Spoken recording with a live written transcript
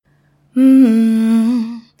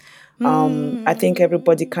Mm, I think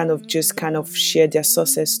everybody kind of share their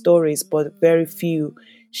success stories, but very few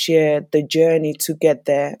share the journey to get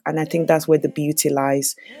there. And I think that's where the beauty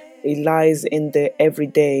lies. It lies in the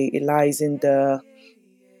everyday. It lies in the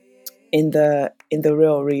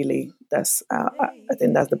real. Really, that's I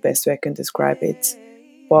think that's the best way I can describe it.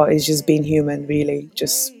 But it's just being human, really,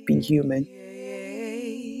 just being human.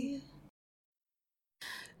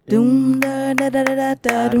 Doom da da da da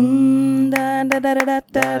da doom da da da da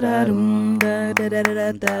da da doom da da da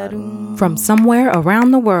da da doom. From somewhere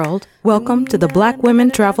around the world, welcome to the Black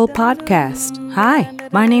Women Travel Podcast. Hi,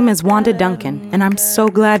 my name is Wanda Duncan, and I'm so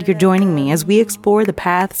glad you're joining me as we explore the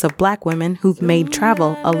paths of Black women who've made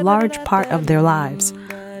travel a large part of their lives.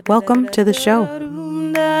 Welcome to the show.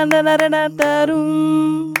 Doom da da da da da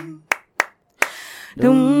doom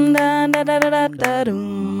da da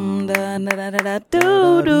da da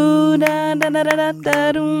do do da da da da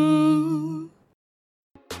da doom.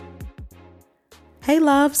 Hey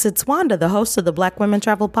loves, it's Wanda, the host of the Black Women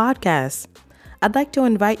Travel Podcast. I'd like to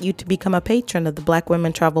invite you to become a patron of the Black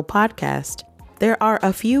Women Travel Podcast. There are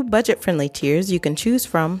a few budget-friendly tiers you can choose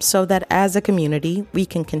from so that as a community, we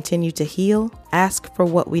can continue to heal, ask for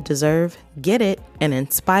what we deserve, get it, and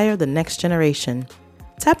inspire the next generation.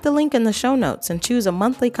 Tap the link in the show notes and choose a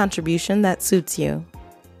monthly contribution that suits you.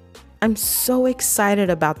 I'm so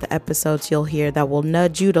excited about the episodes you'll hear that will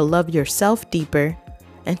nudge you to love yourself deeper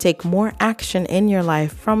and take more action in your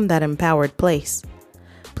life from that empowered place.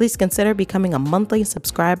 Please consider becoming a monthly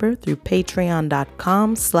subscriber through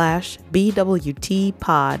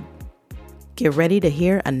patreon.com/BWTpod. Get ready to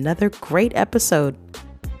hear another great episode.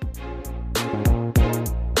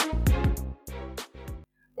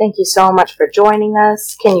 Thank you so much for joining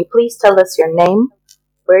us. Can you please tell us your name,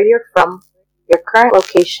 where you're from, your current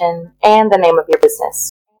location, and the name of your business?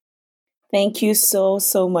 Thank you so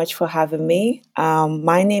much for having me.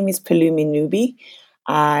 My name is Pelumi Nubi.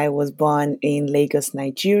 I was born in Lagos,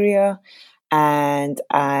 Nigeria, and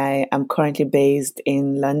I am currently based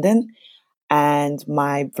in London. And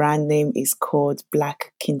my brand name is called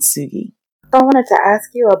Black Kintsugi. So I wanted to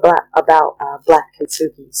ask you about Black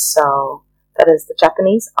Kintsugi. So that is the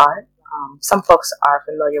Japanese art. Some folks are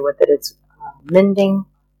familiar with it. It's mending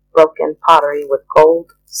broken pottery with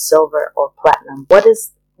gold, silver, or platinum. What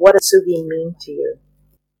does Kintsugi mean to you?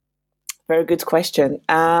 Very good question.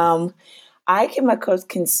 I came across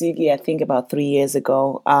Kintsugi, I think, about 3 years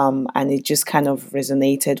ago, and it just kind of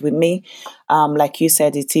resonated with me. Like you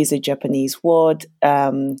said, it is a Japanese word.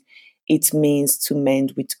 It means to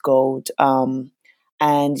mend with gold.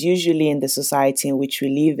 And usually in the society in which we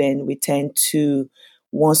live in, we tend to,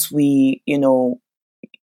 once we,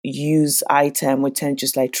 use item, we tend to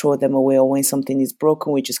just like throw them away, or when something is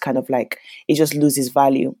broken, we just kind of like it just loses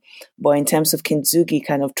value. But in terms of kintsugi,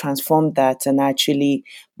 kind of transformed that, and actually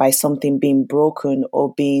by something being broken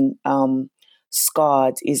or being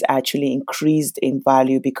scarred is actually increased in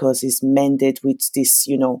value because it's mended with this,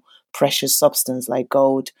 precious substance like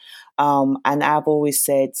gold. And I've always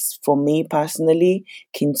said, for me personally,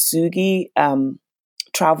 kintsugi.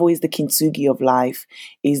 Travel is the kintsugi of life,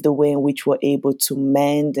 is the way in which we're able to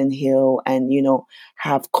mend and heal and,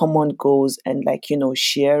 have common goals and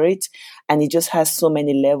share it. And it just has so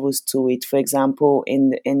many levels to it. For example,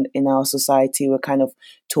 in our society, we're kind of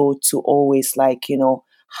told to always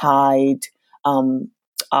hide um,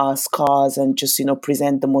 our scars and just,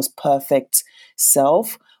 present the most perfect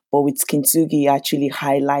self. But with kintsugi, he actually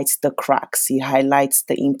highlights the cracks. He highlights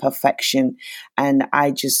the imperfection, and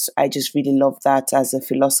I just really love that as a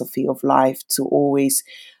philosophy of life, to always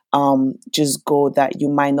just go that you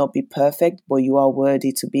might not be perfect, but you are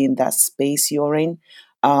worthy to be in that space you're in.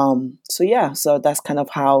 So yeah, so that's kind of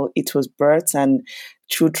how it was birthed, and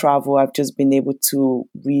through travel, I've just been able to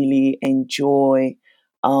really enjoy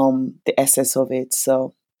the essence of it.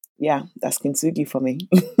 So yeah, that's kintsugi for me.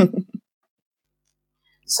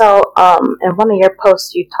 So, in one of your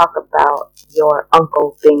posts, you talk about your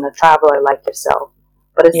uncle being a traveler like yourself,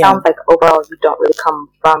 but it Yeah. sounds like overall you don't really come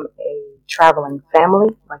from a traveling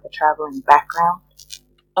family, like a traveling background.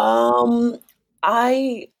 Um,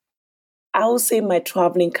 I I would say my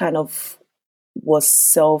traveling kind of was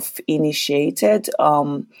self-initiated.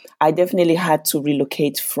 I definitely had to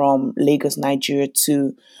relocate from Lagos, Nigeria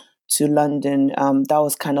to London. That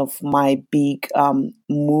was kind of my big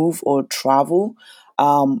move or travel.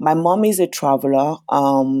 My mom is a traveler.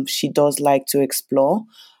 She does like to explore.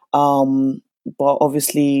 Um, but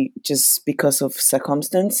obviously, just because of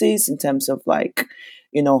circumstances in terms of like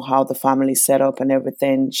how the family set up and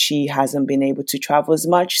everything, she hasn't been able to travel as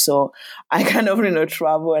much. So I kind of,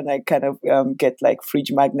 travel, and I kind of get like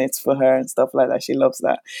fridge magnets for her and stuff like that. She loves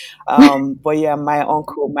that. But yeah, my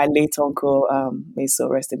late uncle, may so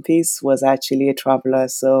rest in peace, was actually a traveler.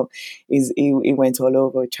 So he went all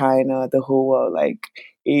over China, the whole world. Like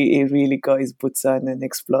he really got his boots on and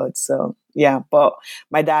explored. So yeah, but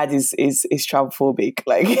my dad is travel phobic.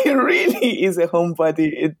 Like he really is a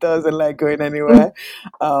homebody. It doesn't like going anywhere.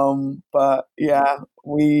 But yeah,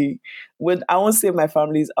 I won't say my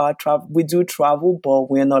families are travel. We do travel, but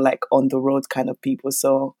we're not like on the road kind of people.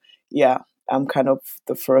 So yeah, I'm kind of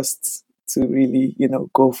the first to really,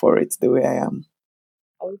 go for it the way I am.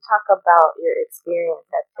 And you talk about your experience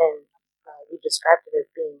at 10. You described it as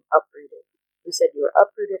being uprooted. You said you were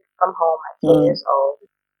uprooted from home at 10 Mm, years old.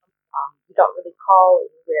 You don't really call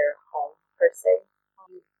anywhere home per se.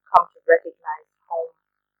 You come to recognize home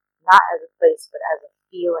not as a place, but as a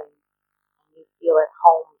feeling, and you feel at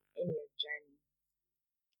home in your journey.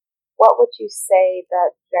 What would you say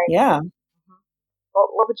that journey? yeah. Mhm.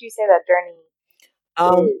 What would you say that journey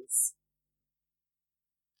Um, is?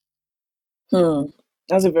 hmm,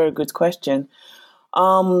 that's a very good question.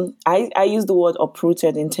 I use the word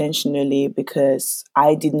uprooted intentionally because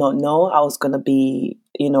I did not know I was gonna be,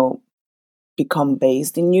 become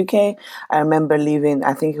based in UK. I remember leaving.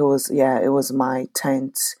 I think it was my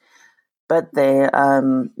 10th birthday.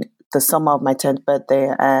 The summer of my 10th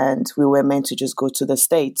birthday, and we were meant to just go to the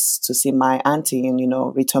States to see my auntie and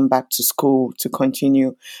return back to school to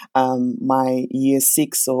continue my year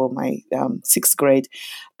 6 or my sixth grade,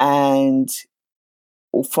 and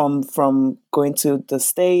from going to the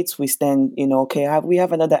States, we stand, okay, we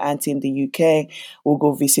have another auntie in the UK, we'll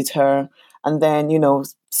go visit her. And then,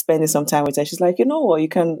 spending some time with her, she's like, you know what, you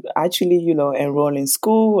can actually, enroll in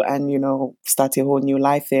school and, start a whole new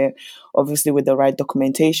life there, obviously with the right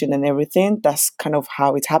documentation and everything. That's kind of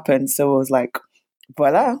how it happened. So it was like,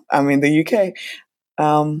 voila, I'm in the UK.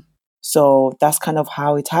 Um, so that's kind of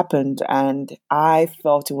how it happened. And I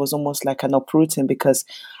felt it was almost like an uprooting because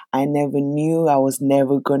I never knew I was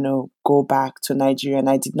never going to go back to Nigeria. And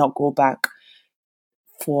I did not go back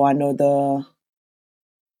for another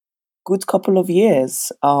good couple of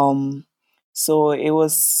years. So it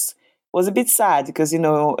was a bit sad because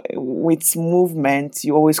with movement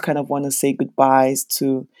you always kind of want to say goodbyes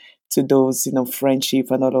to those friendship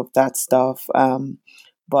and all of that stuff.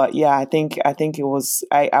 But yeah, I think it was.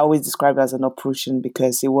 I always describe it as an uprooting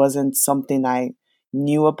because it wasn't something I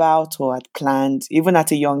knew about or had planned. Even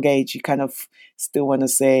at a young age, you kind of still want to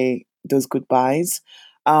say those goodbyes.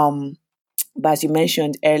 Um, but as you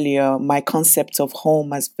mentioned earlier, my concept of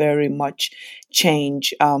home has very much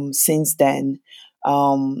changed since then.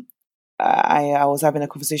 Um, I was having a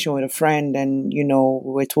conversation with a friend, and we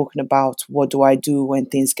were talking about what do I do when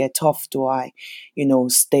things get tough? Do I,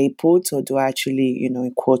 stay put, or do I actually,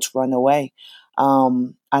 in quotes, run away?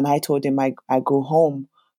 And I told him I go home,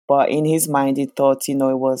 but in his mind he thought it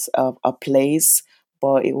was a place,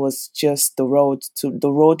 but it was just the road. To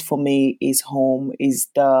the road for me is home. Is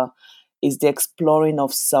the exploring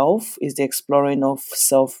of self. Is the exploring of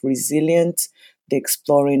self resilience. The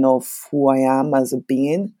exploring of who I am as a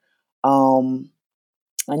being. um,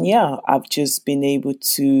 and yeah, I've just been able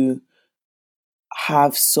to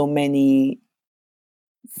have so many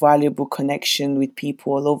valuable connection with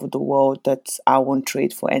people all over the world that I won't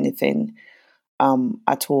trade for anything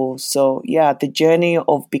at all. So yeah, the journey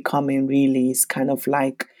of becoming really is kind of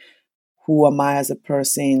like, who am I as a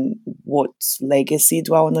person? What legacy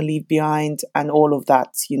do I want to leave behind? And all of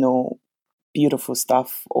that, beautiful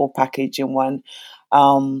stuff all packaged in one.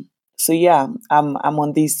 Um, so yeah, I'm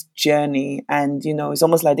on this journey, and it's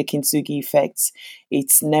almost like the kintsugi effect.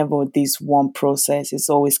 It's never this one process. It's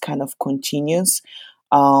always kind of continuous.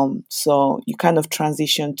 So you kind of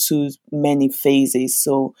transition to many phases.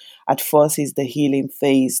 So at first is the healing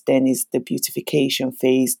phase, then is the beautification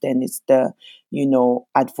phase, then it's the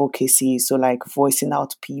advocacy. So like voicing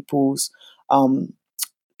out people's um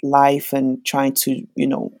life and trying to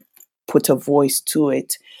put a voice to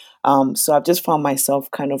it. So I've just found myself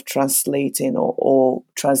kind of translating or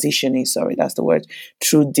transitioning, sorry, that's the word,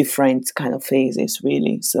 through different kind of phases,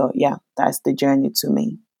 really. So yeah, that's the journey to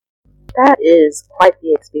me. That is quite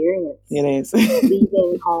the experience. It is.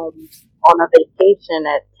 Leaving home on a vacation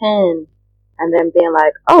at 10 and then being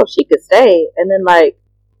like, oh, she could stay. And then, like,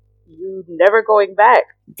 you never going back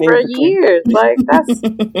for Basically. years. Like, that's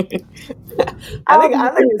I how think do you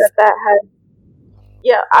I think think it's that has,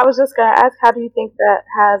 yeah, I was just going to ask, how do you think that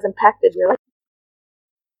has impacted your life?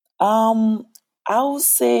 I would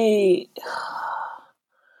say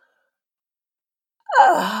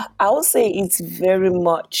would say it's very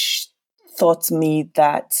much taught me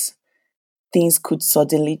that things could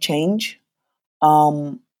suddenly change.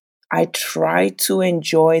 Um, I try to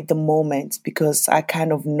enjoy the moment because I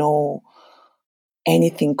kind of know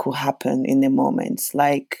anything could happen in a moment.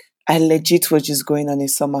 Like I legit was just going on a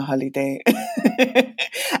summer holiday,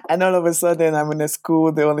 and all of a sudden I'm in a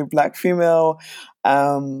school, the only black female.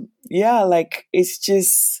 Yeah, like it's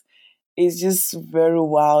just very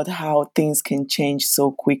wild how things can change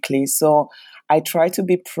so quickly. So I try to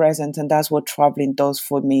be present, and that's what traveling does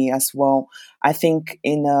for me as well. I think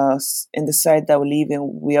in the side that we live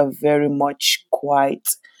in, we are very much quite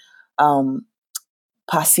um,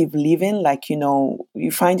 passive living. Like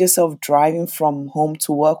you find yourself driving from home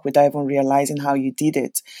to work without even realizing how you did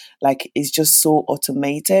it. Like it's just so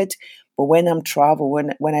automated. But when I travel,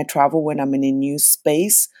 when I'm in a new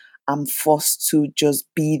space, I'm forced to just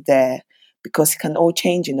be there because it can all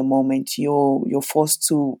change in a moment. You're forced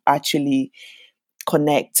to actually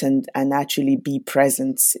connect and actually be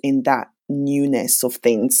present in that newness of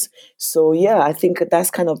things. So yeah, I think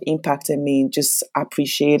that's kind of impacted me, just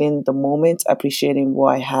appreciating the moment, appreciating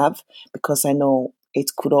what I have, because I know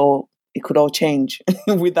it could all change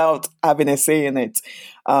without having a say in it.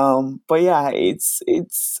 But yeah, it's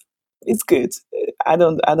good. I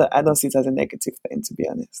don't see it as a negative thing, to be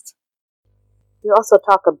honest. You also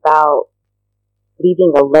talk about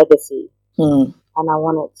leaving a legacy, Hmm. and I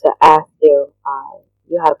wanted to ask you.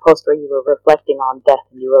 You had a post where you were reflecting on death,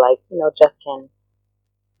 and you were like, death can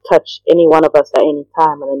touch any one of us at any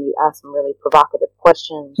time, and then you asked some really provocative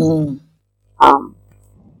questions Hmm. um,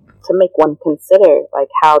 to make one consider like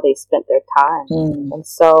how they spent their time. Hmm. And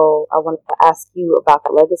so I wanted to ask you about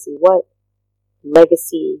the legacy. What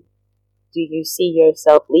legacy do you see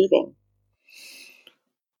yourself leaving?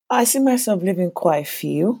 I see myself living quite a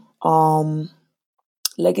few.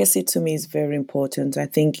 Legacy to me is very important. I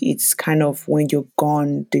think it's kind of when you're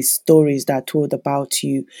gone, the stories that are told about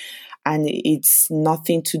you, and it's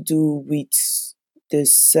nothing to do with the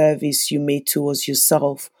service you made towards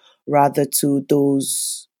yourself, rather to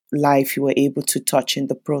those life you were able to touch in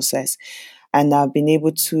the process. And I've been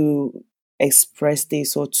able to express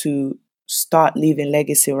this or to start leaving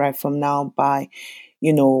legacy right from now by,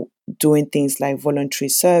 you know, doing things like voluntary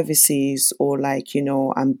services, or like,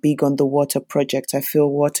 I'm big on the water project. I feel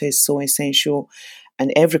water is so essential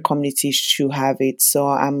and every community should have it. So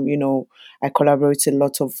I collaborate with a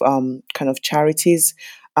lot of kind of charities.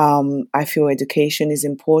 I feel education is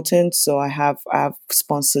important, so I've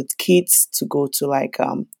sponsored kids to go to like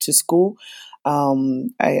to school.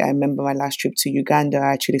 I remember my last trip to Uganda.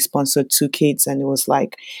 I actually sponsored two kids, and it was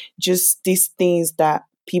like just these things that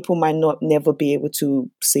people might not never be able to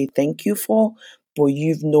say thank you for, but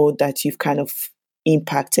know that you've kind of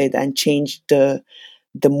impacted and changed the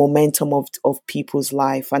momentum of people's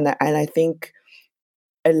life. And I think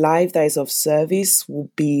a life that is of service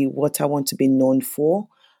will be what I want to be known for.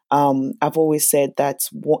 I've always said that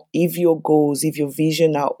if your goals, if your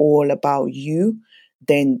vision are all about you,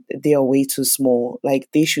 then they are way too small. Like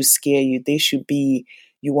they should scare you. They should be,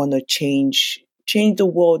 you want to change the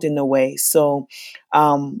world in a way. So,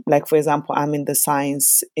 like for example, I'm in the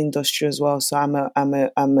science industry as well. So I'm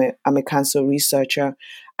a cancer researcher,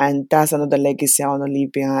 and that's another legacy I want to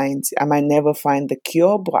leave behind. I might never find the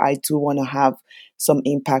cure, but I do want to have some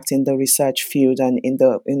impact in the research field and in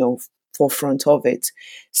the forefront of it.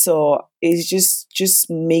 So it's just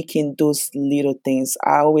making those little things.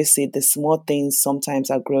 I always say the small things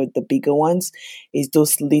sometimes outgrow the bigger ones. It's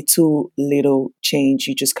those little change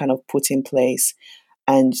you just kind of put in place,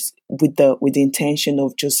 and with the intention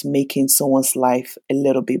of just making someone's life a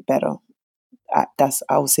little bit better.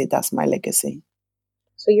 I would say that's my legacy.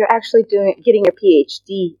 So you're actually getting your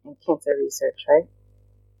PhD in cancer research, right?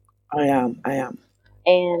 I am.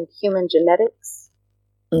 And human genetics.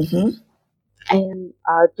 Mm-hmm. And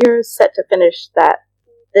you're set to finish that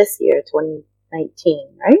this year, 2019,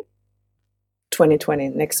 right? 2020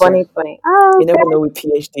 next year. 2020. Oh, You never okay. know with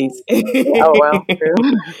PhDs. Oh, well, true.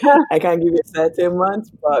 I can't give you a certain month,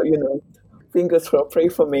 but fingers crossed. Pray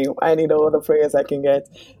for me. I need all the prayers I can get.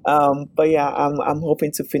 But yeah, I'm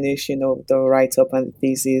hoping to finish, the write up and the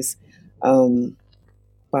thesis, um,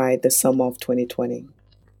 by the summer of 2020.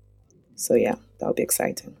 So yeah, that'll be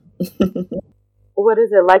exciting. What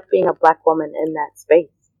is it like being a Black woman in that space?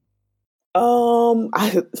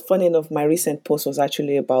 Funny enough, my recent post was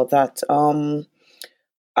actually about that.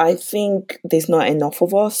 I think there's not enough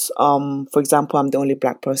of us. For example, I'm the only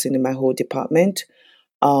black person in my whole department.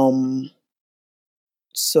 Um,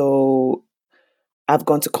 so I've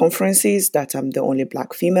gone to conferences that I'm the only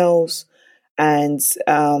black females, and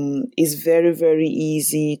it's very, very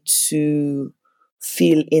easy to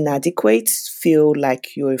feel inadequate, feel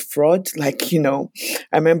like you're a fraud. Like, I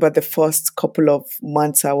remember the first couple of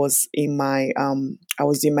months I was in my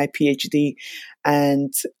PhD,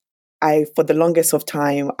 and for the longest of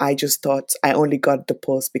time, I just thought I only got the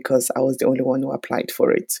post because I was the only one who applied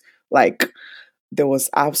for it. Like, there was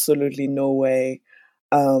absolutely no way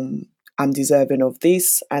um, I'm deserving of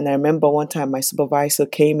this. And I remember one time my supervisor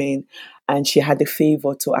came in and she had a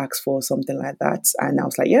favor to ask for something like that. And I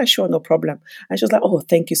was like, yeah, sure, no problem. And she was like, oh,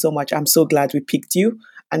 thank you so much. I'm so glad we picked you.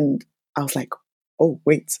 And I was like, oh,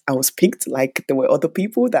 wait, I was picked. Like, there were other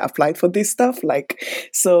people that applied for this stuff. Like,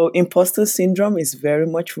 so imposter syndrome is very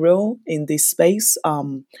much real in this space.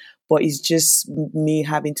 But it's just me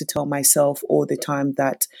having to tell myself all the time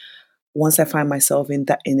that once I find myself in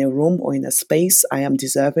a room or in a space, I am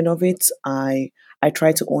deserving of it. I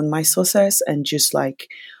try to own my success and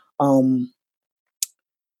um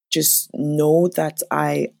just know that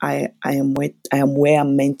I am where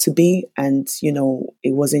I'm meant to be, and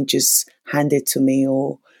it wasn't just handed to me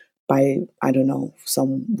or by, I don't know,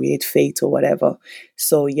 some weird fate or whatever.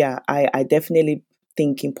 So yeah, I definitely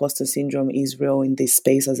think imposter syndrome is real in this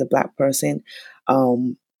space as a Black person.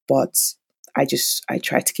 But I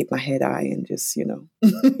try to keep my head high and just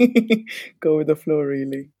go with the flow,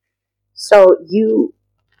 really. So you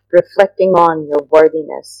reflecting on your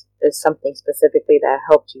worthiness is something specifically that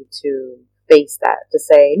helped you to face that, to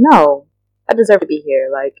say, no, I deserve to be here.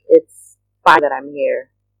 Like, it's fine that I'm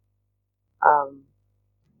here.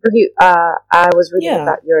 For you, I was reading Yeah.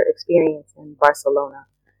 about your experience in Barcelona,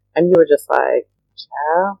 and you were just like,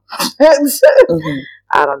 yeah, Mhm.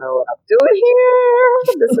 I don't know what I'm doing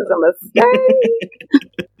here. This is a mistake.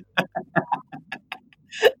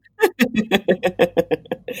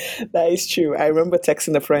 That is true. I remember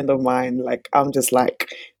texting a friend of mine, like, I'm just like,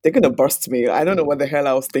 they're gonna bust me. I don't know what the hell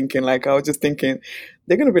I was thinking. Like, I was just thinking,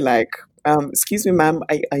 they're gonna be like, excuse me, ma'am,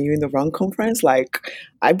 are you in the wrong conference? Like,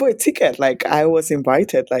 I bought a ticket, like, I was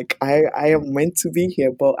invited, like, I am meant to be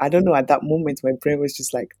here. But I don't know, at that moment, my brain was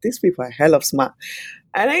just like, these people are hell of smart.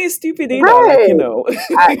 And I ain't stupid either, like, Right.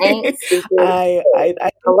 I ain't stupid. I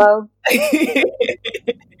Hello?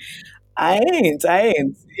 I ain't,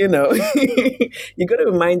 you got to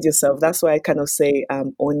remind yourself. That's why I kind of say,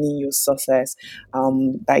 owning your success.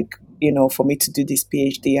 Like, for me to do this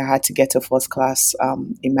PhD, I had to get a first class,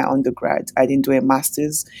 in my undergrad. I didn't do a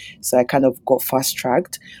master's, so I kind of got fast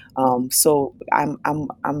tracked. So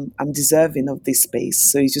I'm deserving of this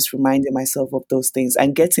space. So it's just reminding myself of those things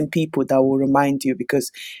and getting people that will remind you,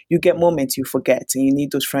 because you get moments you forget and you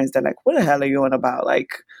need those friends that are like, what the hell are you on about? Like,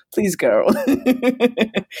 please, girl.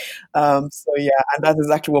 So yeah, and that's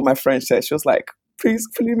exactly what my friend said. She was like, please,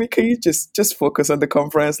 Palimi, can you just focus on the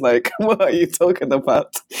conference? Like, what are you talking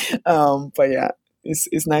about? But yeah,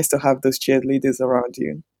 it's nice to have those cheerleaders around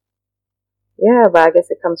you. Yeah, but I guess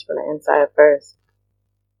it comes from the inside first.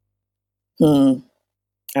 Hmm.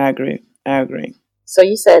 I agree. I agree. So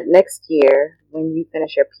you said next year, when you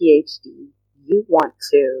finish your PhD, you want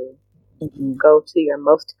to Mhm. go to your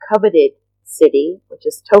most coveted city, which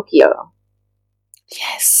is Tokyo.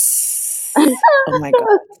 Yes. Oh my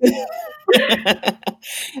God.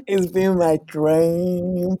 It's been my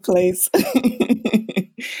dream place.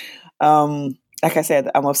 Like I said,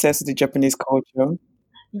 I'm obsessed with the Japanese culture.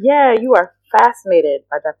 Yeah, you are fascinated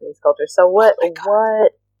by Japanese culture. So Oh my God.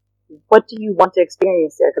 what do you want to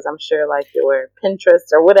experience there? Because I'm sure like your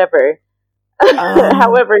Pinterest or whatever, Um,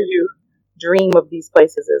 however you dream of these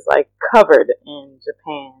places is like covered in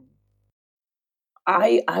Japan.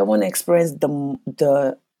 I want to experience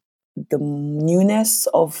the newness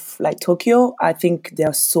of like Tokyo. I think they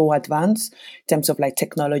are so advanced in terms of like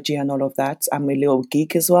technology and all of that. I'm a little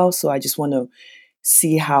geek as well, so I just want to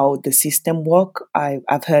see how the system work.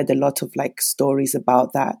 I've heard a lot of like stories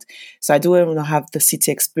about that. So I do want to have the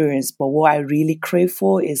city experience, but what I really crave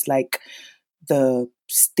for is like the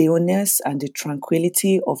stillness and the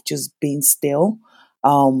tranquility of just being still.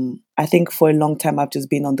 I think for a long time I've just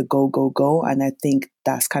been on the go, go, go, and I think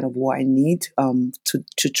that's kind of what I need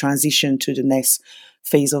to transition to the next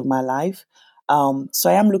phase of my life. So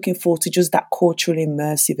I am looking forward to just that culturally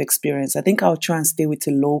immersive experience. I think I'll try and stay with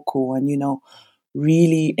a local and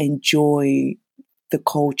really enjoy the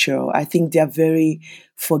culture. I think they're very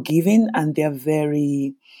forgiving and they're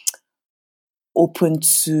very open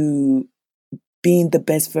to being the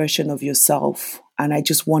best version of yourself, and I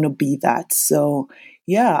just want to be that. So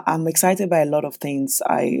yeah, I'm excited by a lot of things.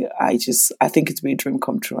 I think it's be a dream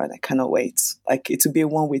come true, and I cannot wait. Like, it will be a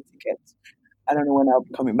one-way ticket. I don't know when I'll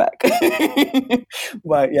be coming back.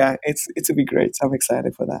 But yeah, it'll be great. I'm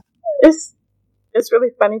excited for that. It's It's really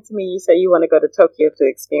funny to me you say you want to go to Tokyo to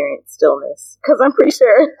experience stillness, because I'm pretty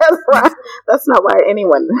sure that's not why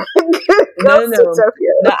anyone No, goes to no, no.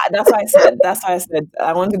 Tokyo. That's why I said. That's why I said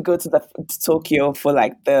I want to go to to Tokyo for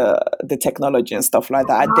like the technology and stuff like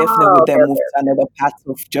that. I definitely Oh, would okay, then move okay. to another part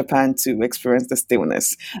of Japan to experience the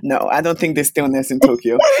stillness. No, I don't think there's stillness in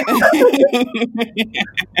Tokyo.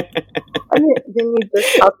 And then you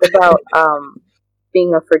just talked about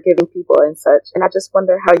being a forgiving people and such, and I just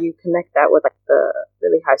wonder how you connect that with like the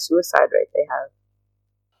really high suicide rate they have.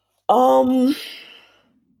 um,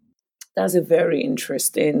 that's a very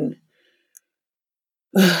interesting.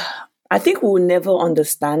 I think we'll never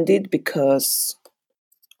understand it because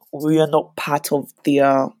we are not part of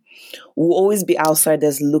their. We'll always be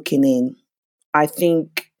outsiders looking in. I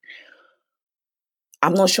think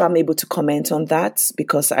I'm not sure I'm able to comment on that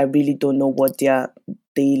because I really don't know what their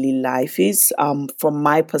daily life is. From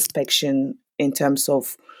my perspective, in terms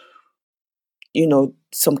of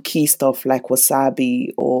some key stuff like wasabi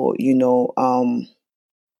or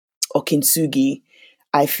or kintsugi,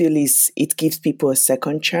 I feel it gives people a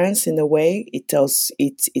second chance in a way.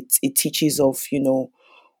 It teaches of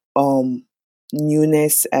um,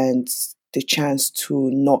 newness and the chance to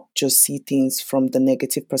not just see things from the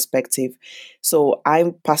negative perspective. So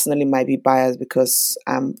I personally might be biased because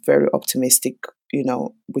I'm very optimistic,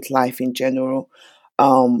 with life in general.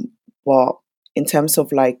 But in terms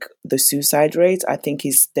of like the suicide rate, I think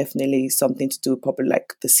is definitely something to do with probably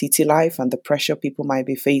like the city life and the pressure people might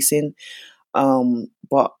be facing.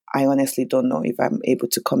 But I honestly don't know if I'm able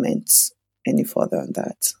to comment any further on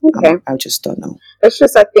that. Okay, I just don't know. it's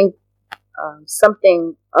just I think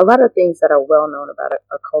a lot of things that are well known about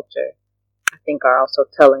a culture, I think, are also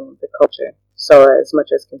telling the culture. So as much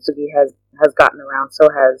as kintsugi has gotten around, so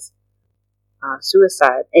has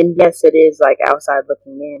suicide. And yes, it is like outside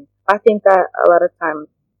looking in. I think that a lot of time,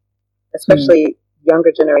 Mm, especially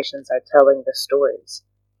younger generations, are telling the stories,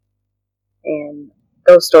 and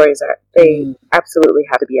those stories they mm. absolutely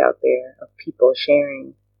have to be out there of people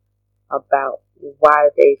sharing about why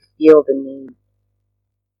they feel the need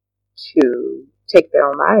to take their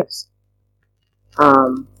own lives.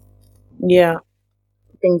 Um, Yeah,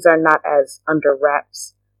 Things are not as under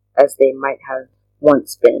wraps as they might have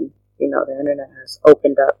once been. You know, the internet has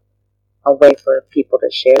opened up a way for people to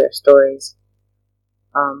share their stories.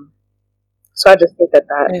 Um, so I just think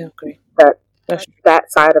I agree. that That's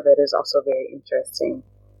that side of it is also very interesting.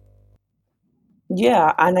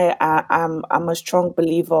 Yeah, and I'm a strong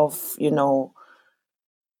believer of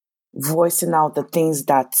voicing out the things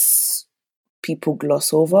that people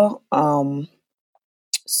gloss over.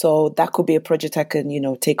 So that could be a project I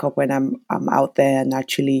can take up when I'm out there and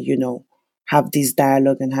actually have this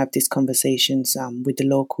dialogue and have these conversations with the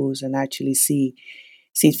locals and actually see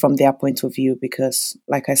it from their point of view because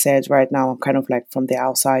like I said right now I'm kind of like from the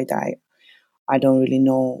outside. I don't really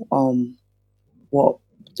know what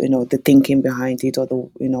the thinking behind it or the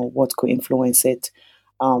what could influence it.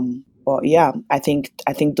 But yeah, I think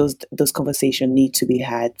those conversations need to be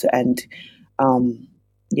had and um,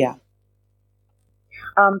 yeah.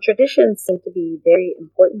 Traditions seem to be very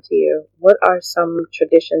important to you. What are some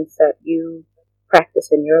traditions that you practice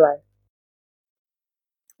in your life?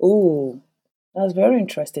 Ooh, that's very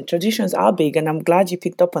interesting. Traditions are big, and I'm glad you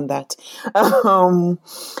picked up on that. Um,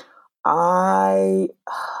 I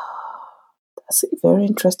that's a very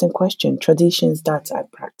interesting question. Traditions that I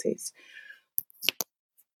practice.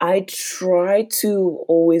 I try to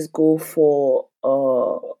always go for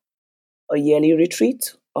a yearly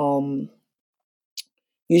retreat.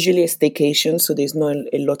 Usually a staycation, so there's not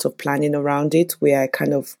a lot of planning around it. Where I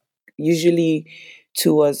kind of usually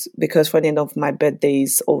towards because funny enough, my birthday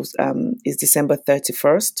is December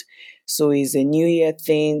 31st, so it's a New Year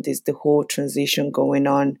thing. There's the whole transition going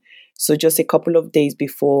on. So just a couple of days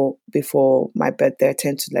before my birthday, I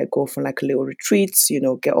tend to like go for like a little retreats.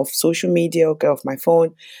 Get off social media, get off my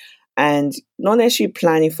phone, and not necessarily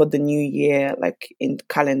planning for the new year like in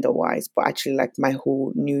calendar wise but actually like my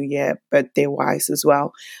whole new year birthday wise as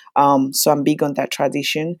well. So I'm big on that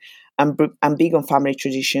tradition. I'm big on family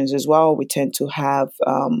traditions as well. We tend to have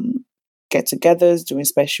get-togethers during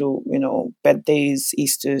special birthdays,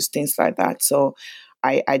 Easters, things like that. So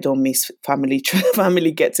I don't miss family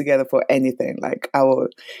family get together for anything. Like I will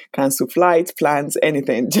cancel flights, plans,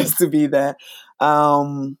 anything just to be there.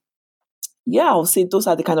 um yeah, I'll say those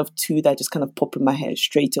are the kind of two that just kind of pop in my head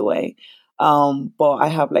straight away. But I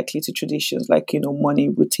have like little traditions like,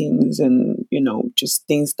 morning routines and, just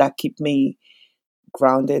things that keep me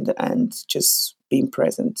grounded and just being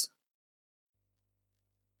present.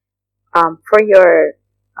 For your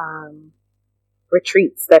um,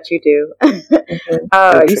 retreats that you do,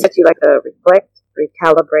 Mhm. you Retreat. said you like to reflect.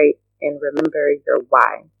 recalibrate and remember your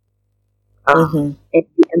why. Mm-hmm. And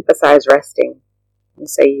you emphasize resting and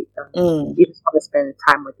say Mm. you just want to spend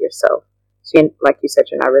time with yourself. So, like you said,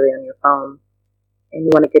 you're not really on your phone, and you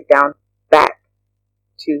want to get down back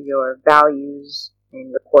to your values and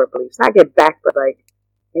your core beliefs. Not get back, but like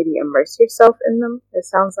maybe immerse yourself in them. It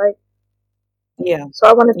sounds like. Yeah. So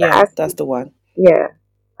I wanted to Yeah, ask that's you, the one. yeah,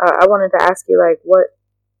 I wanted to ask you, like,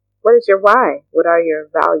 what is your why? What are your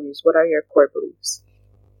values? What are your core beliefs?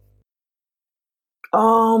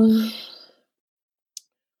 Um,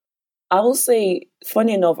 I will say,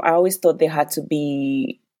 funny enough, I always thought they had to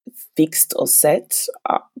be fixed or set,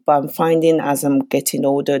 but I'm finding as I'm getting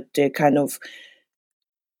older, they're kind of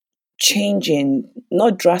changing,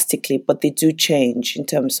 not drastically, but they do change in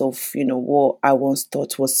terms of, what I once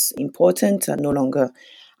thought was important and no longer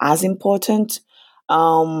as important.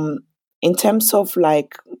 Um, in terms of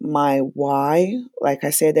like my why, like I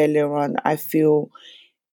said earlier on, I feel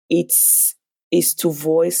it's is to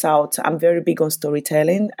voice out. I'm very big on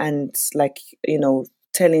storytelling and like,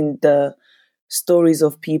 telling the stories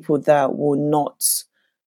of people that will not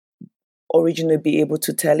originally be able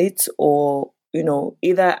to tell it, or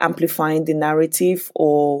either amplifying the narrative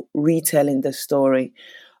or retelling the story.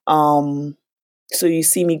 um so you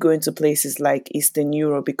see me going to places like Eastern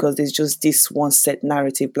Europe because there's just this one set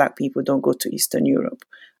narrative: black people don't go to Eastern Europe.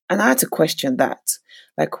 And I had to question that.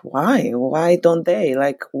 Like, why don't they?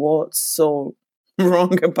 Like, what's so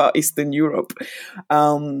wrong about Eastern Europe?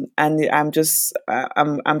 And I'm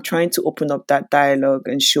trying to open up that dialogue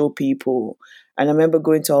and show people. And I remember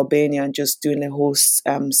going to Albania and just doing a whole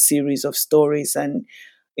series of stories. And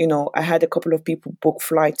I had a couple of people book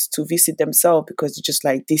flights to visit themselves because it's just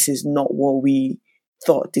like, this is not what we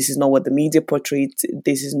thought. This is not what the media portrayed.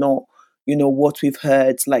 This is not, what we've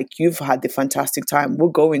heard. Like, you've had the fantastic time. We're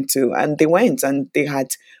going to. And they went and they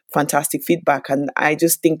had fantastic feedback. And I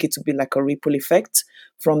just think it would be like a ripple effect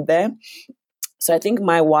from there. So I think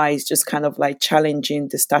my why is just kind of like challenging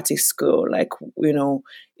the status quo. Like,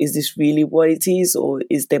 is this really what it is, or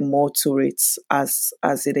is there more to it as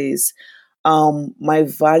it is? My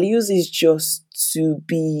values is just to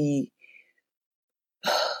be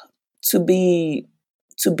to be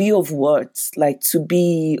of worth, like to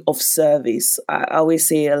be of service. I always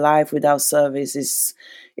say a life without service is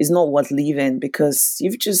not worth living, because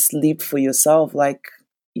you've just lived for yourself. Like,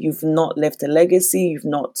 you've not left a legacy, you've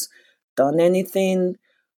not done anything.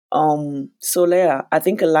 So yeah, I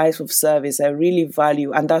think a life of service I really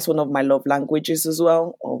value, and that's one of my love languages as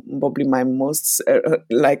well, or probably my most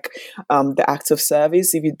like the act of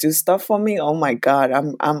service. If you do stuff for me, oh my god,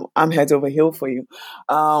 I'm head over heel for you.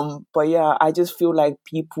 But yeah, I just feel like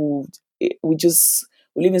people, we live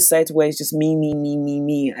in a society where it's just me, me, me, me,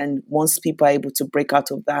 me, and once people are able to break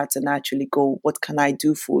out of that and actually go, what can I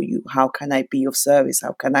do for you? How can I be of service?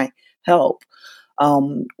 How can I help?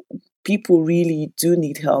 Um, People really do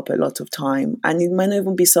need help a lot of time, and it might not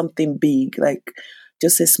even be something big, like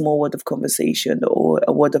just a small word of conversation or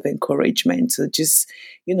a word of encouragement, or just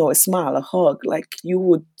a smile, a hug. Like, you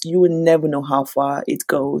would never know how far it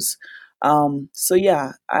goes. So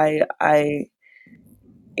yeah,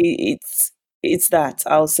 it's that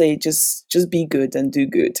I'll say, just be good and do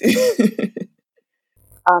good. You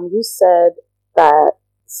said that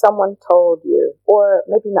someone told you, or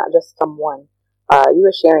maybe not just someone, you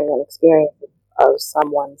were sharing an experience of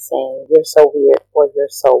someone saying, "You're so weird," or "You're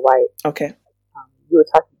so white." Okay. You were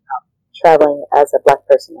talking about traveling as a black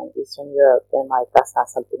person in Eastern Europe, and like that's not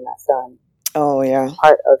something that's done. Oh yeah.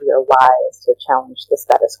 Part of your why is to challenge the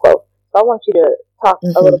status quo. So I want you to talk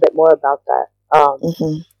a little bit more about that.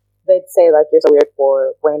 They'd say like, "You're so weird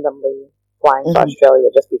for randomly flying to Australia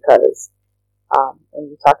just because." And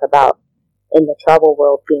you talk about in the travel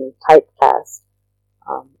world being typecast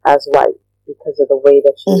as white because of the way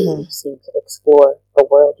that you seem to explore the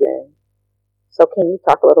world you're in. So can you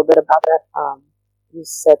talk a little bit about that? You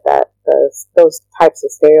said that those types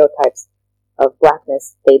of stereotypes of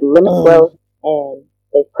blackness, they limit growth and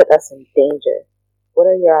they put us in danger. What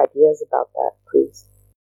are your ideas about that, please?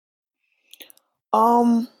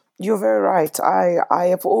 You're very right. I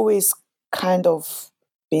have always kind of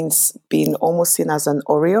been almost seen as an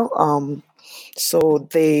Oreo. So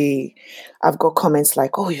I've got comments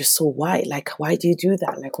like, "Oh, you're so white. Like, why do you do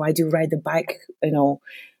that? Like, why do you ride the bike?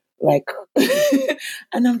 Like,"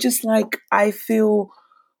 and I'm just like, I feel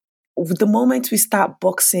the moment we start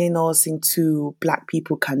boxing us into black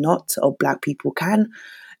people cannot or black people can,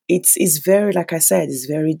 it's very, like I said, it's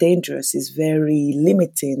very dangerous, it's very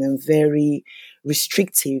limiting and very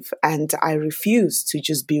restrictive. And I refuse to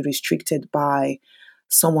just be restricted by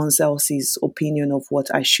someone else's opinion of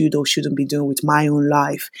what I should or shouldn't be doing with my own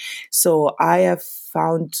life. So I have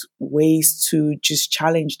found ways to just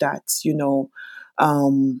challenge that,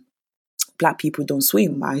 Black people don't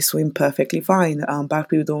swim. I swim perfectly fine. Black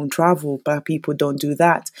people don't travel. Black people don't do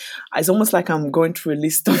that. It's almost like I'm going through a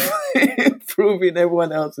list of proving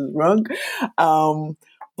everyone else is wrong.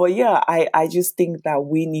 But yeah, I just think that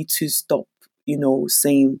we need to stop,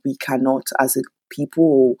 saying we cannot as a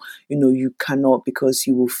people, or, you cannot because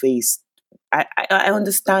you will face. I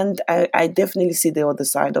understand. I definitely see the other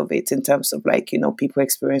side of it in terms of like, people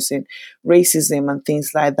experiencing racism and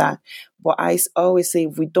things like that. But I always say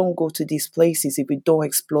if we don't go to these places, if we don't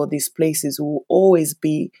explore these places, be we'll always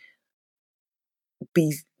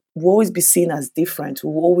be seen as different.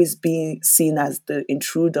 We'll always be seen as the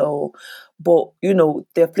intruder. But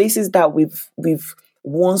there are places that we've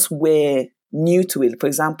once were new to it. For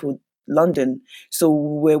example, London. So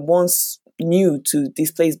we were once new to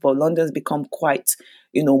this place, but London's become quite,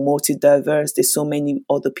 multi-diverse. There's so many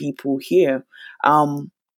other people here.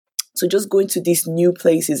 So just going to these new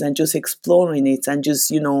places and just exploring it and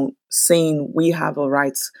just, saying we have a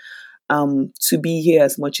right to be here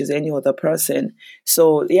as much as any other person.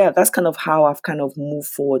 So yeah, that's kind of how I've kind of moved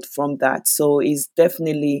forward from that. So it's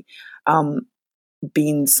definitely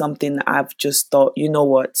been something I've just thought, you know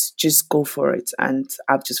what, just go for it. And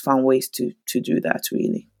I've just found ways to do that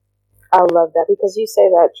really. I love that because you say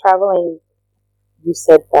that you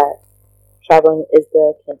said that traveling is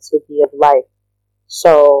the kintsugi of life.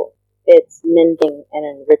 So it's mending and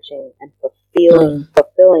enriching and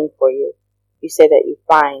fulfilling for you. You say that you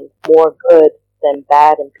find more good than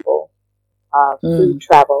bad in people through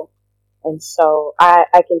travel. And so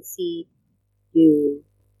I can see you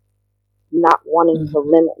not wanting to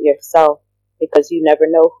limit yourself because you never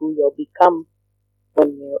know who you'll become when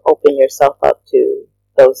you open yourself up to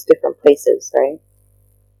those different places, right?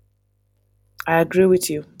 I agree with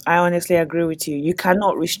you. I honestly agree with you. You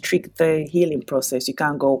cannot restrict the healing process. You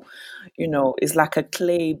can't go, it's like a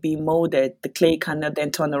clay being molded. The clay cannot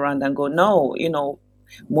then turn around and go, no,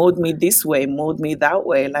 mold me this way, mold me that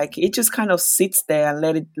way. Like it just kind of sits there and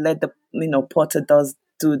let the potter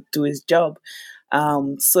do his job.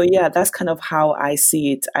 So yeah, that's kind of how I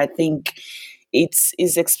see it. I think it's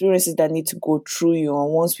experiences that need to go through you,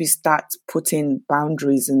 and once we start putting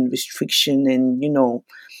boundaries and restriction, and you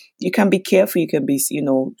can be careful, you can be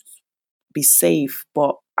be safe,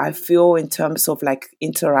 but I feel in terms of like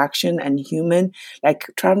interaction and human, like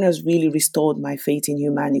traveling has really restored my faith in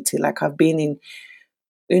humanity. Like I've been in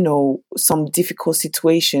some difficult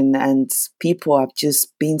situation and people have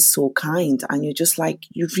just been so kind, and you're just like,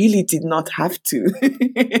 you really did not have to.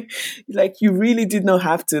 Like you really did not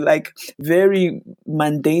have to. Like very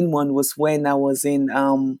mundane one was when I was in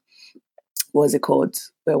what was it called?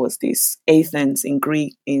 Where was this? Athens in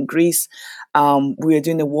Greece. We were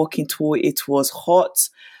doing a walking tour. It was hot.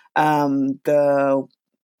 The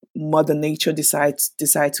Mother Nature decided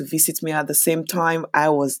to visit me at the same time. I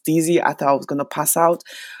was dizzy. I thought I was gonna pass out.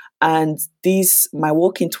 And my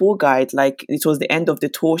walking tour guide, like it was the end of the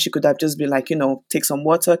tour, she could have just been like, take some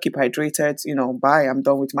water, keep hydrated, bye, I'm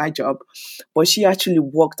done with my job. But she actually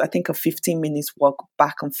walked, I think a 15 minutes walk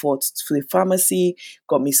back and forth to the pharmacy,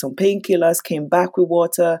 got me some painkillers, came back with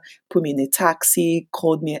water, put me in a taxi,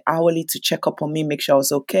 called me hourly to check up on me, make sure I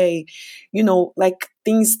was okay. Like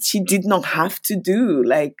things she did not have to do,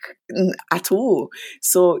 like at all.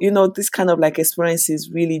 So, this kind of like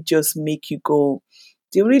experiences really just make you go,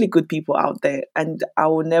 there are really good people out there, and I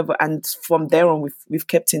will never. And from there on, we've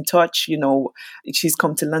kept in touch. She's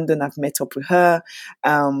come to London. I've met up with her.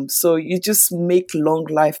 So you just make long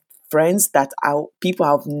life friends that I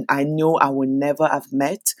know I will never have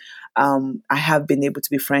met. I have been able to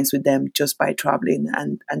be friends with them just by traveling,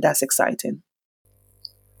 and that's exciting.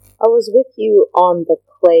 I was with you on the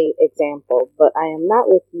clay example, but I am not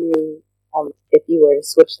with you on if you were to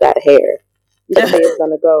switch that hair. You say it's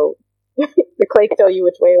going to go. The clay can tell you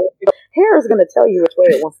which way it wants to go. Hair is going to tell you which way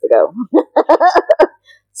it wants to go.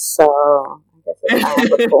 So I guess it's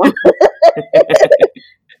kind of cool.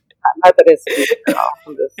 Not that it's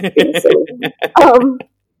I'm just being silly.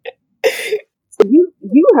 So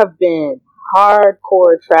you have been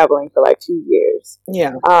hardcore traveling for like 2 years.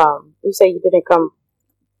 Yeah. You say you didn't come,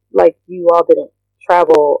 like you all didn't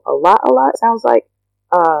travel a lot. Sounds like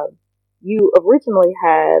you originally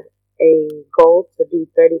had a goal to do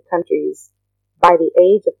 30 countries by the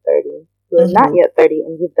age of 30. You are not yet 30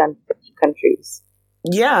 and you've done 50 countries.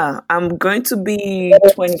 Yeah, I'm going to be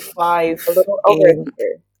 25. A little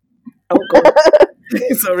overachiever. Oh, God.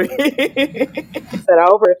 Sorry. Said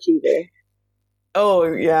overachiever. Oh,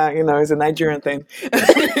 yeah, it's a Nigerian thing.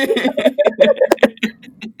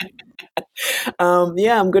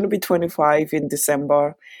 Yeah, I'm going to be 25 in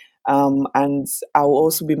December. And I'll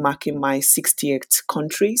also be marking my 60th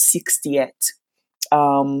country, 60th.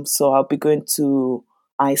 So I'll be going to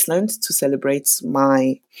Iceland to celebrate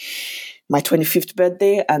my 25th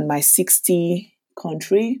birthday and my 60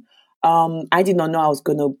 country. I did not know I was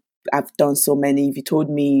going to have done so many. If you told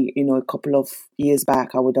me, a couple of years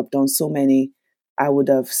back, I would have done so many. I would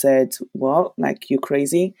have said, well, like, you're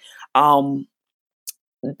crazy. Um,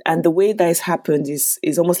 and the way that has happened is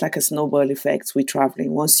almost like a snowball effect with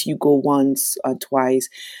traveling. Once you go once or twice,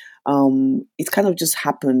 it kind of just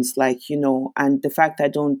happens, like, and the fact I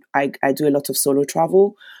do a lot of solo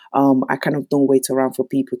travel. I kind of don't wait around for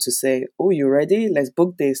people to say, oh, you ready, let's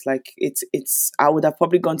book this. Like, it's I would have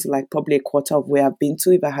probably gone to, like, probably a quarter of where I've been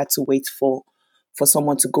to if I had to wait for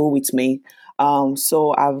someone to go with me.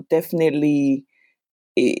 So I've definitely,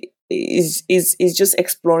 is just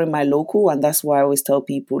exploring my local, and that's why I always tell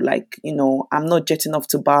people, like, I'm not jetting off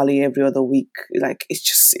to Bali every other week. Like,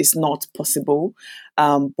 it's not possible.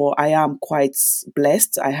 But I am quite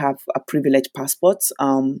blessed. I have a privileged passport.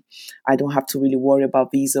 I don't have to really worry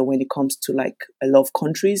about visa when it comes to, like, a lot of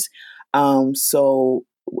countries. So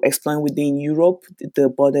exploring within Europe, the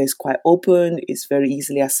border is quite open. It's very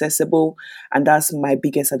easily accessible, and that's my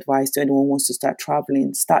biggest advice to anyone who wants to start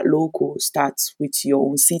traveling. Start local, start with your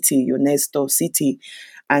own city, your next door city,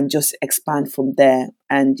 and just expand from there.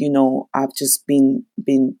 And I've just been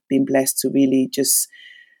blessed to really just,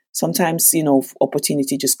 sometimes,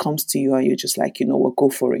 opportunity just comes to you and you're just like, what, go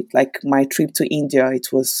for it. Like, my trip to India,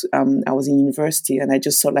 it was, I was in university and I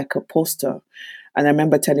just saw, like, a poster. And I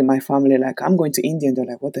remember telling my family, like, I'm going to India. And they're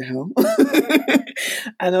like, what the hell?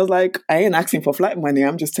 And I was like, I ain't asking for flight money.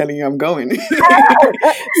 I'm just telling you I'm going.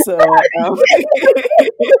 So,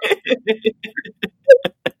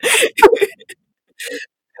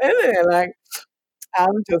 and they're like,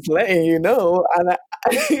 I'm just letting you know.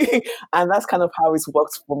 And that's kind of how it's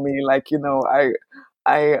worked for me. Like, and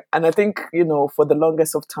I think, for the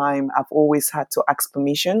longest of time, I've always had to ask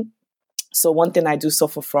permission. So one thing I do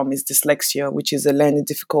suffer from is dyslexia, which is a learning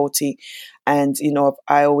difficulty. And,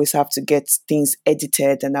 I always have to get things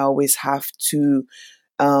edited, and I always have to,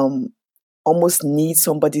 um, almost need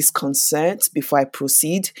somebody's consent before I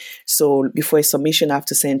proceed. So before a submission, I have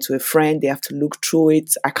to send to a friend. They have to look through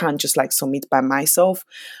it. I can't just, like, submit by myself.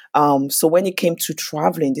 So when it came to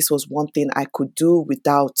traveling, this was one thing I could do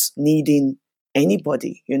without needing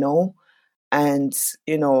anybody, and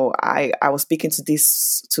I was speaking to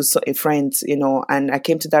this to a friend, and I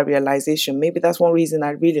came to that realization. Maybe that's one reason I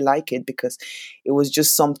really like it, because it was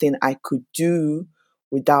just something I could do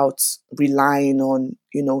without relying on,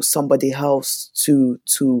 somebody else to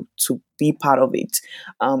be part of it.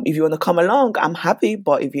 If you want to come along, I'm happy,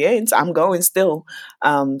 but if you ain't, I'm going still.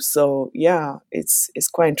 So yeah, it's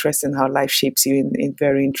quite interesting how life shapes you in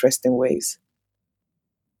very interesting ways.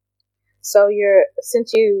 So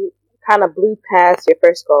since you kind of blew past your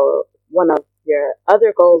first goal, one of your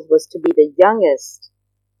other goals was to be the youngest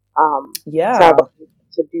Yeah. travel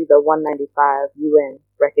to do the 195 UN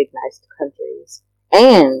recognized countries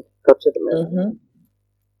and go to the moon, Hmm.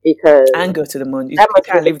 because And go to the moon. You that must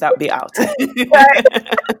can't be leave that bit out.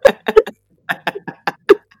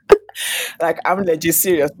 Like, I'm legit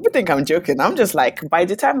serious. People think I'm joking. I'm just like, by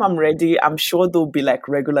the time I'm ready, I'm sure there'll be, like,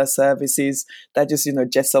 regular services that just,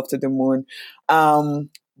 jets off to the moon.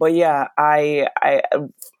 But yeah, I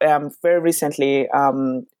very recently,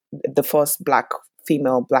 the first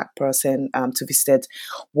female black person, to visit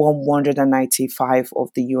 195 of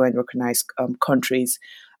the UN recognized, countries.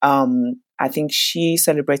 I think she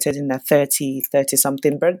celebrated in her 30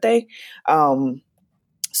 something birthday.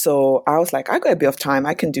 So I was like, I got a bit of time.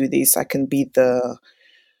 I can do this. I can be the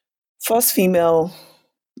first female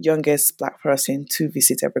youngest black person to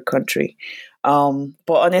visit every country. But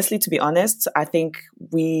honestly, to be honest, I think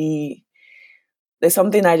there's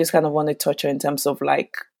something I just kind of want to touch on in terms of,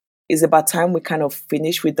 like, it's about time we kind of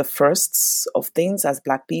finish with the firsts of things as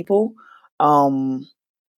black people. Um,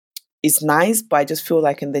 it's nice, but I just feel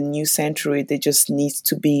like in the new century, there just needs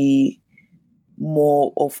to be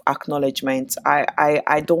more of acknowledgement.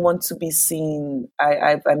 I don't want to be seen.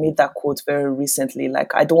 I made that quote very recently.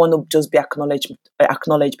 Like, I don't want to just be acknowledged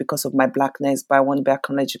because of my blackness, but I want to be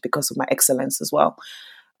acknowledged because of my excellence as well.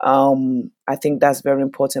 I think that's a very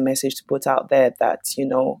important message to put out there. That,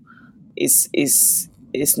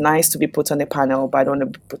 it's nice to be put on a panel, but I don't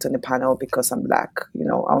want to be put on a panel because I'm black. I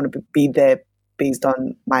want to be there based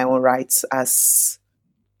on my own rights as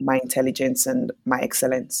my intelligence and my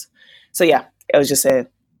excellence. So yeah, it was just a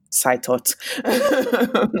side thought.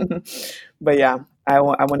 But yeah, I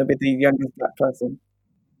want to be the youngest black person.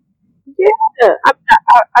 yeah.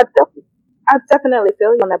 I definitely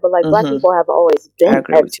feel you on that, but like black Mm-hmm. people have always I been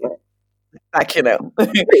agree with you. excellent. Like, Period.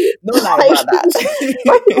 no lie Like about that.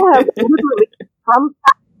 black people have literally from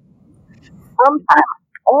time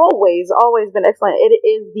always been excellent. It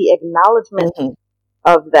is the acknowledgement Mm-hmm.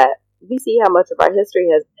 of that. We see how much of our history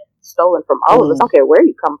has been stolen from all of us. I Mm-hmm. don't care where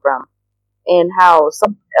you come from, and how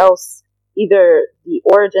someone else, either the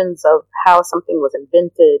origins of how something was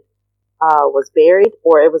invented, was buried,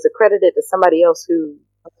 or it was accredited to somebody else who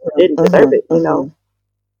didn't deserve Mm-hmm. it. You Mm-hmm. know,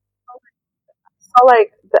 so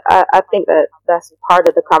like I think that that's part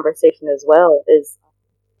of the conversation as well. Is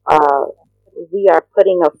uh, we are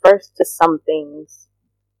putting a first to some things,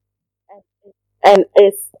 and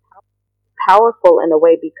it's powerful in a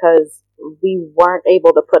way because we weren't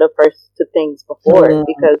able to put a first to things before Mm-hmm.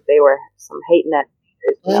 because they were some hating at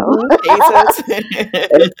you know. Mm-hmm. Haters.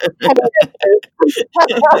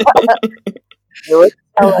 They were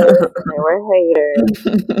jealous and they were haters.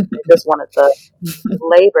 They just wanted the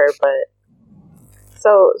labor, but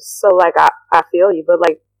so like I feel you, but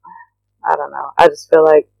like I don't know. I just feel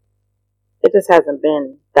like it just hasn't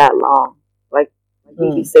been that long. Like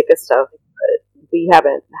we be Mm. sick of stuff, but we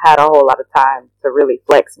haven't had a whole lot of time to really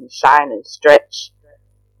flex and shine and stretch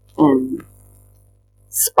and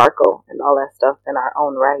sparkle and all that stuff in our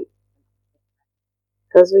own right.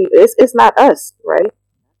 Because it's not us, right?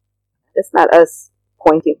 It's not us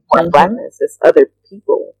pointing for Mm-hmm. blackness. It's other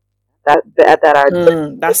people that are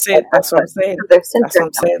doing That's it it. That's what I'm saying. because they're That's what centering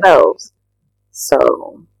I'm saying. themselves.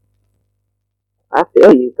 So I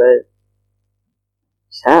feel you, but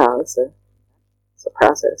child, it's a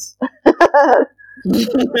process.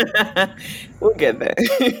 We'll get there.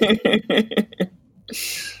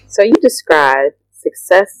 So you describe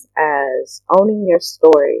success as owning your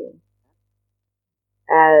story,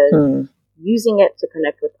 as Hmm. using it to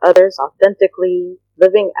connect with others authentically,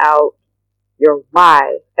 living out your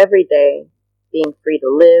why every day, being free to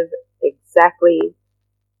live exactly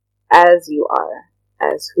as you are,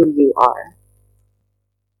 as who you are.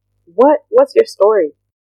 What's your story?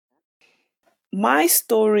 My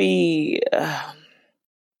story,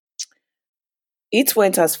 it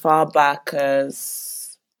went as far back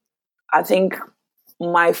as I think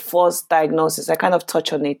my first diagnosis. I kind of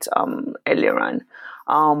touched on it earlier on.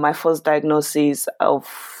 My first diagnosis of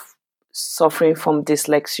suffering from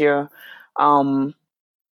dyslexia. Um,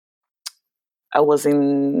 I was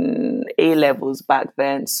in A levels back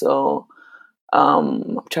then, so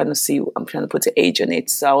I'm trying to put an age on it.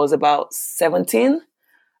 So I was about 17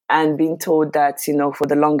 and being told that, for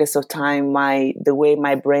the longest of time, the way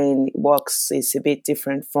my brain works is a bit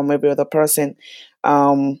different from every other person.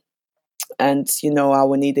 Um, and, I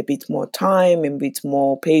will need a bit more time and a bit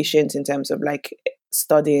more patience in terms of like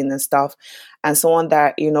studying and stuff. And someone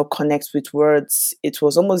that, connects with words, it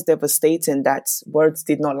was almost devastating that words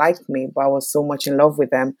did not like me, but I was so much in love with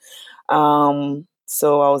them.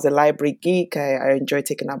 So I was a library geek. I enjoyed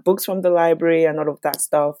taking out books from the library and all of that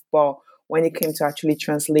stuff. But when it came to actually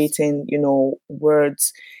translating,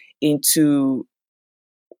 words into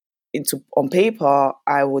on paper,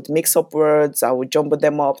 I would mix up words, I would jumble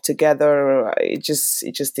them up together. It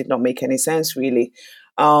just did not make any sense really.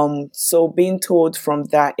 So being told from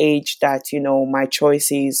that age that, my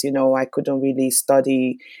choices, I couldn't really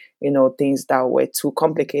study, things that were too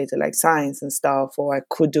complicated like science and stuff, or I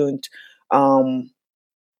couldn't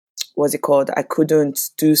what's it called? I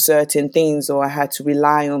couldn't do certain things, or I had to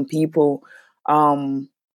rely on people.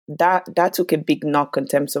 That took a big knock in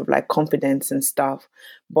terms of like confidence and stuff.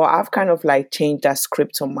 But I've kind of like changed that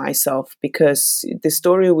script on myself, because the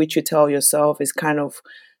story which you tell yourself is kind of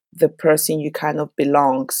the person you kind of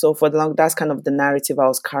belong. So for the long, that's kind of the narrative I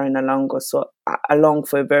was carrying along, or so along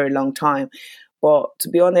for a very long time. But to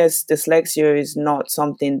be honest, dyslexia is not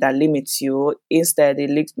something that limits you. Instead,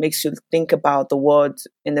 it makes you think about the world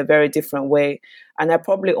in a very different way. And I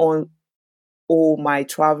probably owe my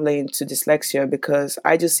traveling to dyslexia, because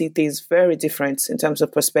I just see things very different in terms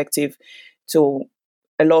of perspective to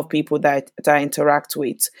a lot of people that I interact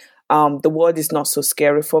with. The world is not so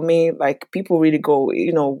scary for me. Like people really go,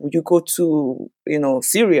 you go to,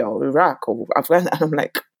 Syria or Iraq or Afghanistan. I'm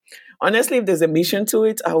like, honestly, if there's a mission to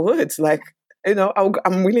it, I would. Like,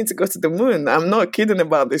 I'm willing to go to the moon. I'm not kidding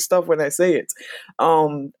about this stuff when I say it.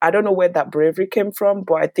 I don't know where that bravery came from,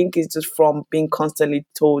 but I think it's just from being constantly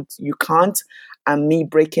told you can't, and me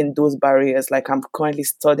breaking those barriers. Like I'm currently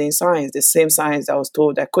studying science, the same science I was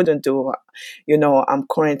told I couldn't do. I'm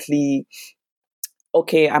currently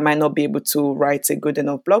okay, I might not be able to write a good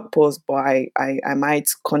enough blog post, but I might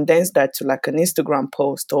condense that to like an Instagram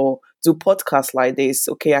post or do podcasts like this.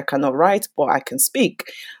 Okay, I cannot write, but I can speak.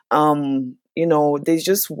 there's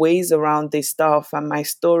just ways around this stuff. And my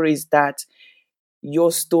story is that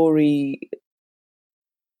your story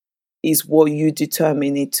is what you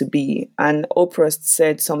determine it to be. And Oprah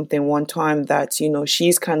said something one time that,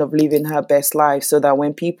 she's kind of living her best life so that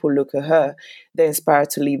when people look at her, they're inspired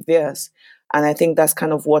to live theirs. And I think that's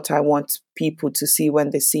kind of what I want people to see when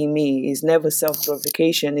they see me. Is never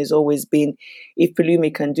self-glorification. It's always been, if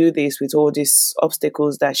Pelumi can do this with all these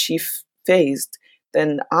obstacles that she faced,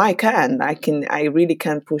 then I really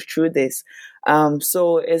can push through this.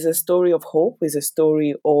 So it's a story of hope. It's a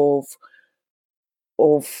story of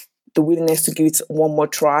the willingness to give it one more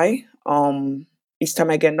try. Each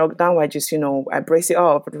time I get knocked down, I just, I brace it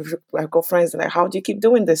up. I've got friends that are like, how do you keep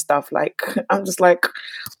doing this stuff? Like, I'm just like,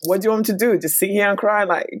 what do you want me to do? Just sit here and cry?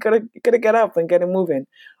 Like, you gotta get up and get it moving.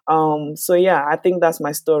 So yeah, I think that's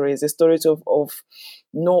my story. It's a story of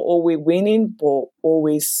not always winning, but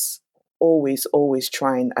always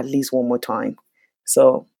trying at least one more time.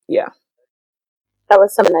 So yeah. That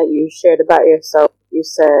was something that you shared about yourself. You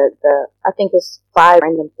said I think it's 5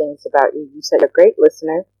 random things about you. You said you're a great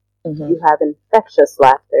listener. Mm-hmm. You have infectious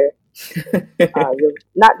laughter. You're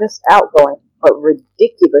not just outgoing, but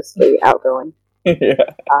ridiculously outgoing.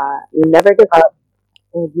 Yeah. You never give up,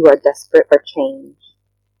 and you are desperate for change.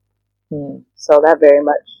 So that very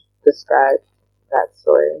much describes that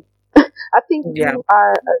story. I think you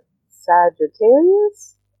are a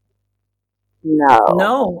Sagittarius?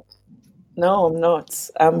 No, I'm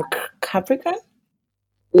not. I'm Capricorn?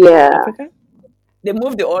 Yeah. Capricorn? They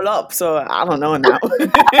moved it all up, so I don't know now. I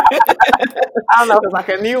don't know. It's like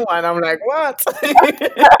a new one. I'm like, what? I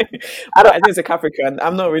think it's a Capricorn.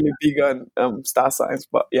 I'm not really big on star signs,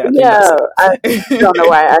 but yeah. I don't know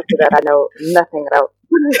why I asked you that. I know nothing about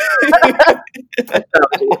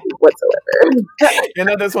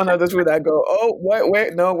whatsoever. There's one of those people that go, oh,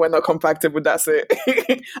 wait, no, we're not compatible. That's it.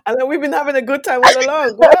 And then we've been having a good time all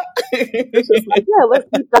along. What? It's just like, yeah, let's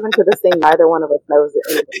keep coming to this thing. Neither one of us knows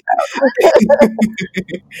it.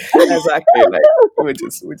 Exactly. Like we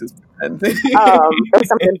just pretend. There's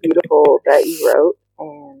something beautiful that you wrote,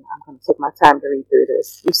 and I'm going to take my time to read through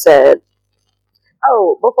this. You said,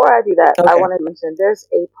 before I do that, okay. I want to mention there's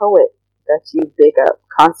a poet that you big up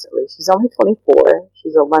constantly. She's only 24.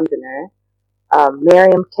 She's a Londoner,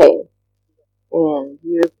 Miriam K. And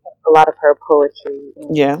you put a lot of her poetry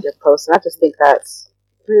in your posts. And I just think that's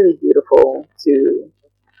really beautiful to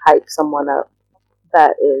hype someone up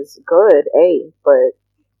that is good, but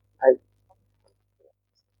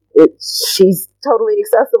she's totally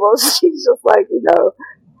accessible. She's just like,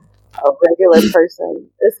 a regular person.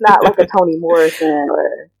 It's not like a Toni Morrison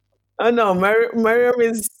or... Oh no, Miriam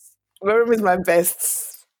is my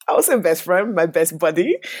best, I would say best friend, my best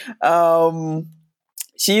buddy.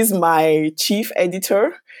 She's my chief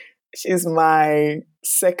editor. She's my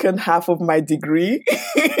second half of my degree.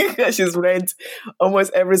 She's read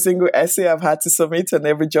almost every single essay I've had to submit and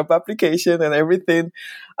every job application and everything.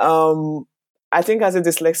 I think as a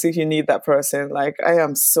dyslexic, you need that person. Like, I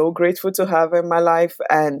am so grateful to have her in my life.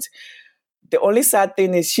 And the only sad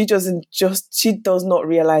thing is she does not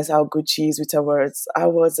realize how good she is with her words. Her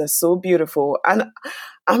words are so beautiful. And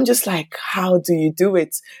I'm just like, how do you do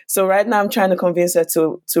it? So right now I'm trying to convince her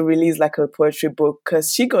to release like a poetry book,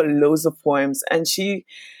 because she got loads of poems and she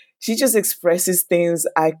just expresses things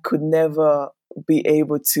I could never be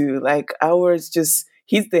able to. Like, our words just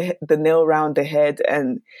hit the nail around the head.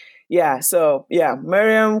 And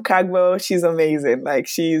Miriam Kagbo, she's amazing. Like,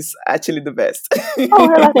 she's actually the best. Her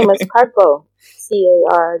last name is Kagbo.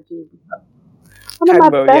 C-A-R-G. One of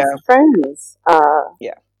my best friends. Her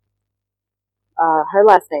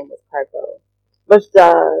last name was Kagbo. But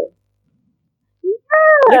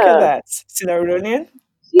look at that. Sierra Leonean?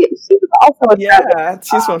 She was also a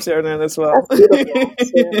she's from Sierra Leone as well. That's beautiful.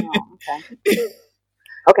 Sierra Leone.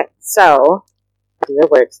 Okay, so your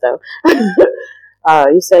words though.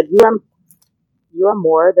 You said you are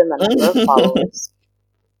more than the number of followers.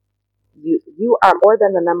 You are more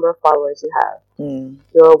than the number of followers you have. You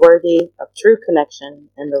are worthy of true connection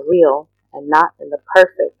in the real and not in the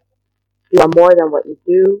perfect. You are more than what you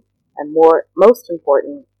do, and most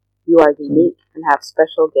important, you are unique and have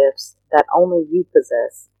special gifts that only you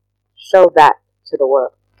possess. Show that to the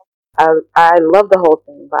world. I love the whole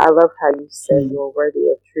thing, but I love how you say you are worthy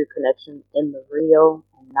of true connection in the real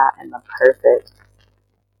and not in the perfect.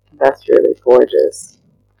 That's really gorgeous.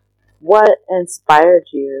 What inspired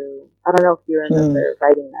you? I don't know if you remember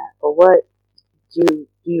writing that, but what do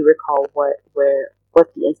you recall? What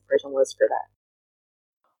the inspiration was for that?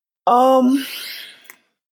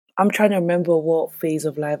 I'm trying to remember what phase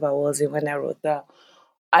of life I was in when I wrote that.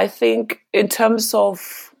 I think in terms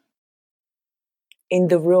of in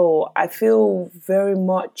the role, I feel very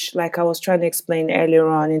much like I was trying to explain earlier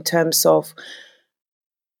on, in terms of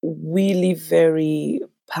we live very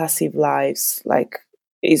passive lives. Like,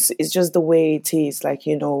 it's just the way it is. Like,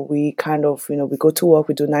 we kind of, we go to work,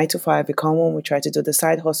 we do 9 to 5, we come home, we try to do the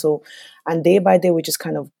side hustle, and day by day we just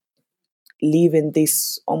kind of live in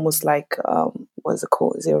this almost like, what's it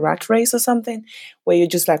called? Is it a rat race or something? Where you're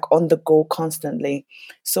just like on the go constantly.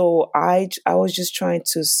 So I was just trying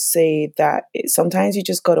to say that sometimes you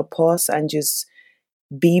just gotta pause and just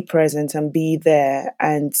be present and be there,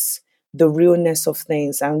 and the realness of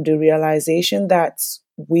things, and the realization that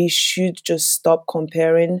we should just stop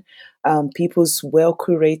comparing people's well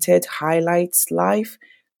curated highlights life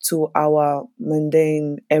to our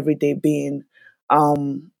mundane everyday being.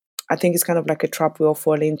 um, I think it's kind of like a trap we all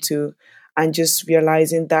fall into, and just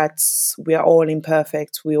realizing that we are all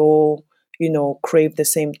imperfect. We all, crave the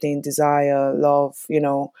same thing, desire, love,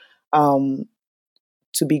 um,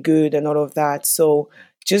 to be good and all of that. So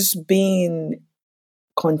just being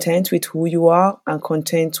content with who you are, and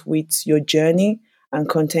content with your journey, and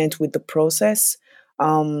content with the process.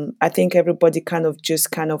 I think everybody kind of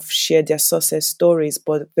share their success stories,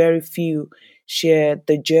 but very few share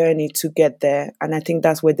the journey to get there. And I think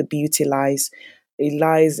that's where the beauty lies. It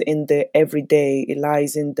lies in the everyday. It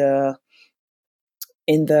lies in the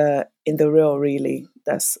real. Really,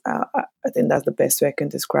 that's I think that's the best way I can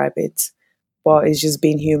describe it. But it's just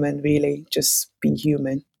being human, really. Just be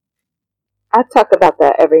human. I talk about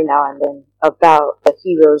that every now and then about the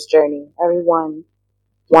hero's journey. Everyone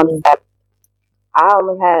wants Mm. that. I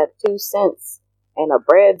only had 2 cents and a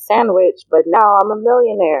bread sandwich, but now I'm a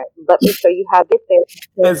millionaire. Let me show you how to get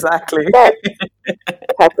there. Exactly. That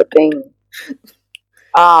type of thing.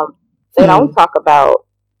 They don't Hmm. talk about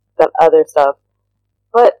the other stuff,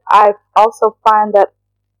 but I also find that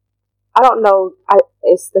I don't know.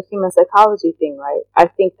 It's the human psychology thing, right? I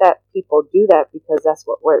think that people do that because that's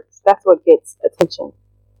what works. That's what gets attention.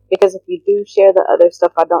 Because if you do share the other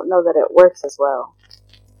stuff, I don't know that it works as well.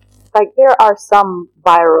 Like, there are some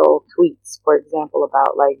viral tweets, for example,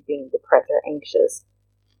 about like being depressed or anxious.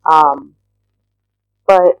 Um,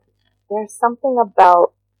 but there's something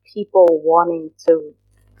about people wanting to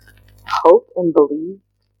hope and believe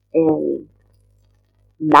in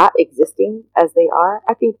not existing as they are.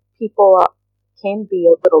 I think people can be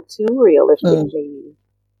a little too realistic, Mm, maybe,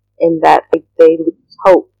 in that they lose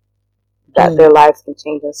hope that mm, their lives can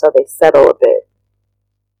change, and so they settle a bit.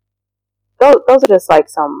 Those are just like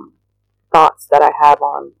some thoughts that I have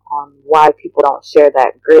on why people don't share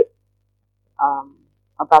that grit, um,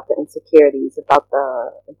 about the insecurities, about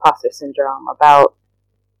the imposter syndrome, about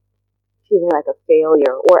feeling like a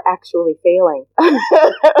failure or actually failing.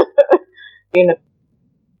 you know,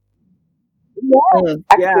 yeah, mm.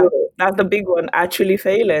 Yeah, actually, that's the big one, actually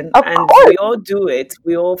failing. of And course, we all do it.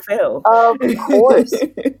 We all fail. of course.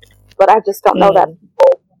 But I just don't know that Mm.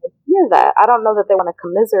 people want to hear that. I don't know that they want to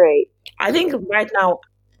commiserate. I think right now,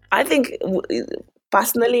 I think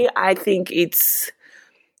personally, I think it's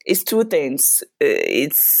two things.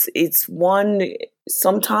 It's one.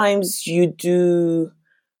 Sometimes you do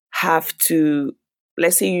have to,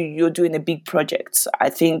 let's say you're doing a big project. I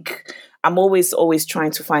think I'm always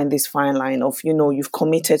trying to find this fine line of, you've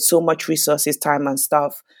committed so much resources, time and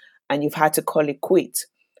stuff, and you've had to call it quit.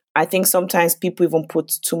 I think sometimes people even put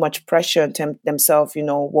too much pressure on themselves.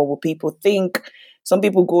 What will people think? Some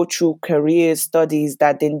people go through career studies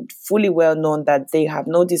that they fully well known that they have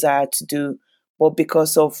no desire to do, but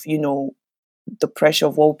because of, the pressure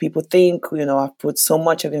of what people think, I've put so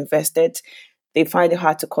much, I've invested, they find it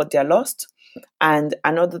hard to cut their loss. And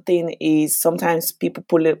another thing is sometimes people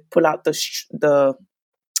pull out the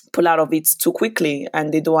pull out of it too quickly,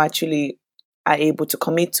 and they don't actually are able to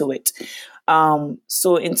commit to it.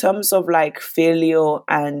 So in terms of like failure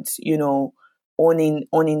and,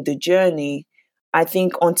 owning the journey, I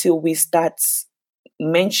think until we start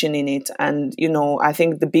mentioning it, and I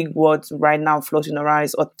think the big word right now floating around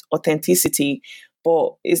is authenticity.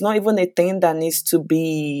 But it's not even a thing that needs to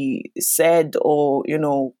be said or,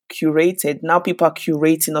 curated. Now people are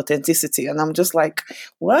curating authenticity, and I'm just like,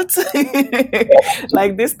 what?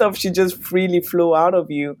 Like, this stuff should just freely flow out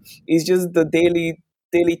of you. It's just the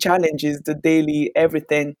daily challenges, the daily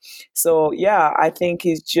everything. So yeah, I think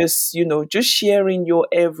it's just, just sharing your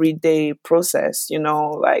everyday process,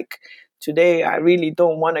 like, today I really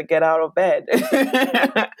don't want to get out of bed.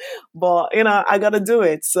 But I gotta do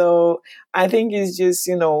it. So I think it's just,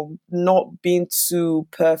 not being too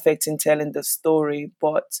perfect in telling the story,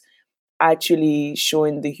 but actually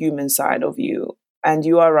showing the human side of you. And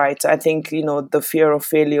you are right. I think, the fear of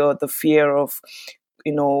failure, the fear of,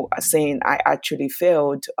 saying I actually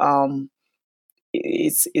failed,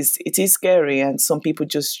 it is scary, and some people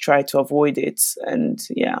just try to avoid it. And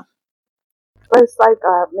yeah. But it's like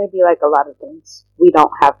maybe like a lot of things, we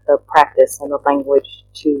don't have the practice and the language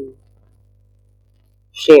to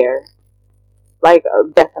share. Like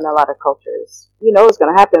death in a lot of cultures, you know, it's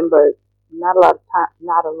gonna happen, but not a lot of time.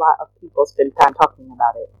 Not a lot of people spend time talking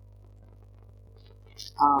about it.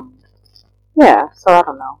 Um, yeah, so I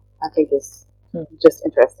don't know. I think it's just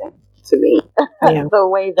interesting to me Yeah. the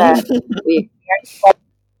way that we experience that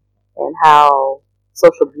and how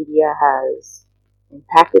social media has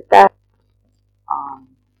impacted that.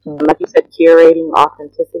 And like you said, curating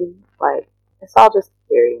authenticity, like it's all just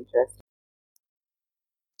very interesting.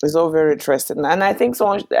 It's all very interesting, and I think so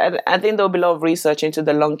much. I think there'll be a lot of research into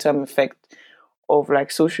the long term effect of like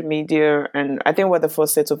social media, and I think we're the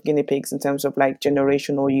first set of guinea pigs in terms of like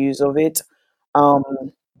generational use of it. Um,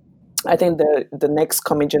 I think the next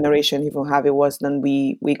coming generation even have it worse than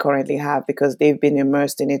we currently have, because they've been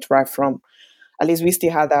immersed in it right from, at least we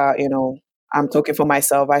still had a, I'm talking for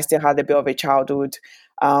myself, I still had a bit of a childhood.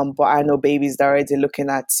 But I know babies that are already looking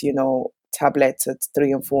at, tablets at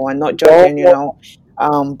 3 and 4, and not judging,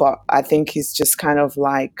 but I think it's just kind of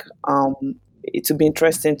like, it would be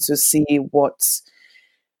interesting to see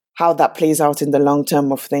how that plays out in the long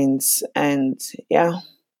term of things. And yeah,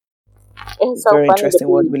 It's it's so very funny interesting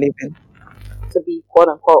world we live in. to be quote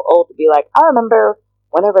unquote old, to be like, I remember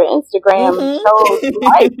whenever Instagram showed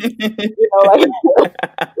like, you know, like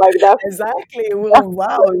like that's Exactly. that's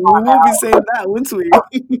Wow, what's we going will be on. saying that, won't we?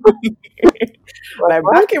 Like Like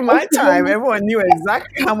what? back in my time, Instagram? everyone knew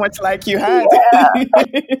exactly how much like you had. Yeah.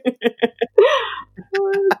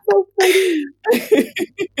 Oh, it's so funny.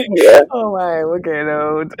 Yeah. Oh my, we're getting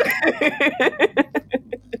old.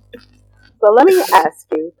 So let me ask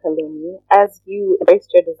you, Kalumi, as you embraced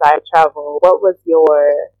your desire to travel, what was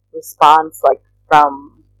your response like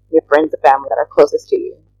from your friends and family that are closest to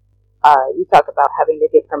you? You talk about having to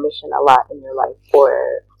get permission a lot in your life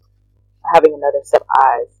for having another set of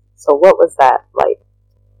eyes. So what was that like?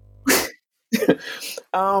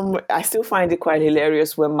 I still find it quite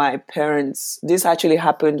hilarious when my parents. This actually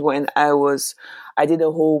happened when I did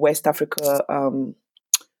a whole West Africa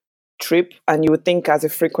trip, and you would think as a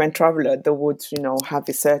frequent traveler they would, have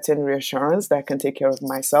a certain reassurance that I can take care of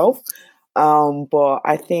myself. But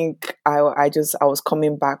I think I was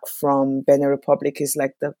coming back from Benin Republic, is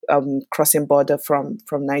like the crossing border from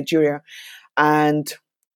Nigeria, and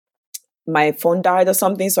my phone died or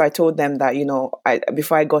something. So I told them that,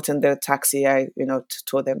 before I got in the taxi, I,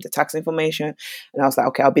 told them the taxi information, and I was like,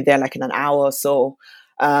 okay, I'll be there like in an hour or so.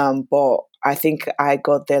 But I think I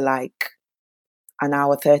got there like an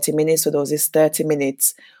hour, 30 minutes. So there was this 30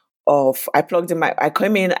 minutes of, I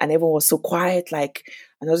came in and everyone was so quiet. Like,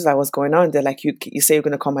 and I was like, what's going on? They're like, you say you're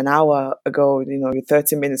going to come an hour ago, you're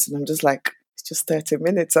 30 minutes. And I'm just like, it's just 30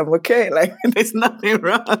 minutes. I'm okay. Like, there's nothing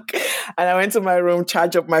wrong. And I went to my room,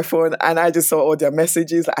 charge up my phone, and I just saw all their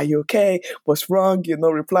messages. Like, are you okay? What's wrong? You're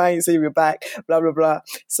not replying. You say you'll be back, blah, blah, blah.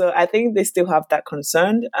 So I think they still have that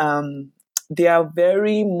concern. They are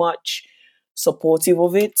very much supportive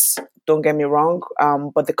of it. Don't get me wrong,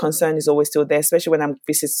 but the concern is always still there, especially when I'm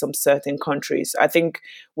visiting some certain countries. I think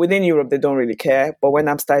within Europe they don't really care, but when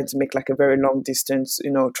I'm starting to make like a very long distance,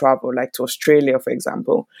 travel, like to Australia, for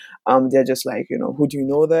example, they're just like, who do you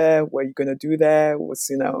know there? What are you gonna do there? What's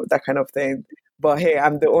that kind of thing. But hey,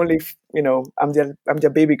 I'm the only, I'm their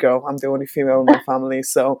baby girl. I'm the only female in my family,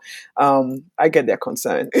 so I get their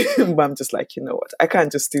concern, but I'm just like, you know what? I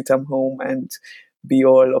can't just sit at home and be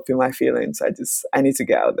all up in my feelings. I need to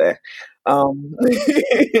get out there.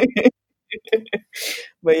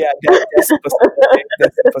 But yeah, they're super supportive.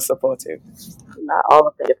 They're super supportive. Not all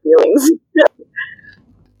of their feelings.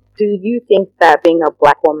 Do you think that being a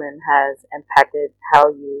black woman has impacted how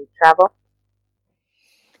you travel?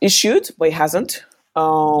 It should, but it hasn't.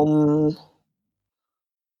 I've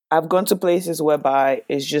gone to places whereby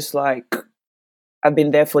it's just like I've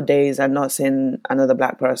been there for days and not seen another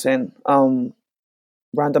black person.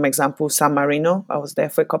 Random example, San Marino. I was there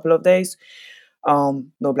for a couple of days. No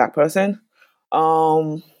black person.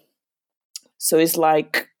 So it's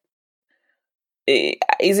like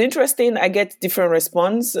it's interesting. I get different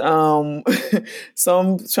response. Some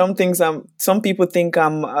things some people think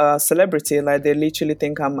I'm a celebrity, like they literally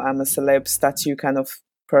think I'm a celeb statue kind of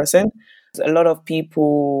person. A lot of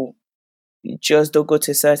people just don't go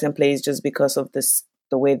to a certain place just because of the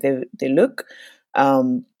way they look,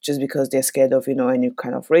 just because they're scared of any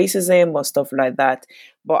kind of racism or stuff like that.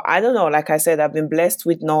 But I don't know, like I said, I've been blessed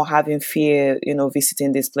with not having fear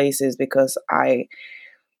visiting these places, because I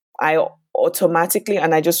automatically,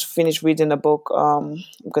 and I just finished reading a book. I'm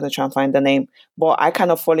gonna try and find the name, but I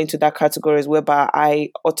kind of fall into that categories whereby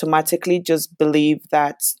I automatically just believe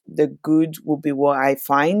that the good will be what I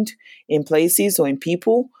find in places or in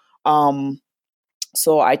people. Um,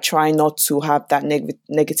 so I try not to have that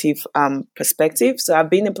negative perspective. So I've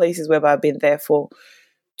been in places where I've been there for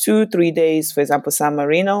 2 3 days, for example, San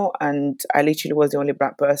Marino, and I literally was the only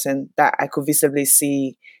black person that I could visibly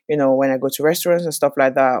see, when I go to restaurants and stuff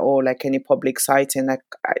like that, or like any public sighting, like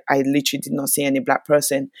I literally did not see any black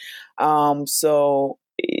person. So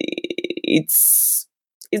it's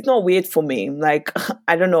not weird for me. Like,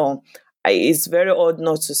 I don't know. It's very odd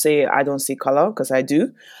not to say I don't see color, because I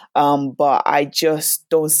do, but I just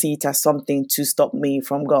don't see it as something to stop me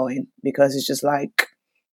from going, because it's just like,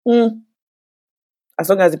 as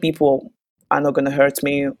long as the people are not going to hurt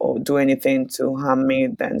me or do anything to harm me,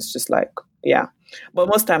 then it's just like, yeah. But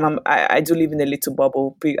most time I do live in a little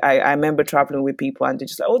bubble. I remember traveling with people and they're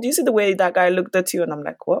just like, oh, do you see the way that guy looked at you? And I'm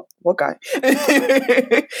like, what guy?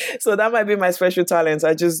 So that might be my special talent.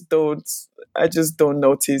 I just don't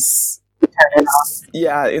notice.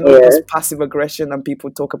 Yeah, those passive aggression and people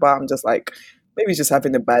talk about. I'm just like, maybe he's just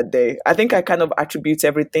having a bad day. I think I kind of attribute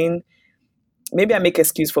everything. Maybe I make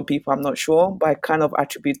excuse for people, I'm not sure, but I kind of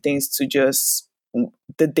attribute things to just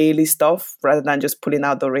the daily stuff rather than just pulling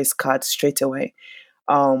out the race card straight away.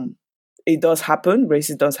 It does happen.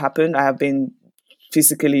 Races does happen. I have been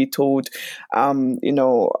physically told, I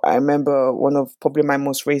remember one of probably my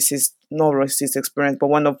most not racist experience, but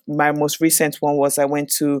one of my most recent one was I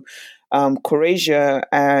went to Croatia,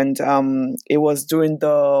 and it was during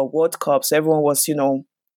the World Cup. So everyone was,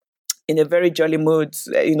 in a very jolly mood.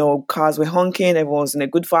 Cars were honking, everyone was in a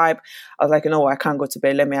good vibe. I was like, I can't go to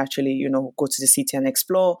bed. Let me actually, go to the city and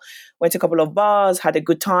explore. Went to a couple of bars, had a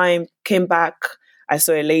good time, came back. I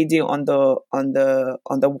saw a lady on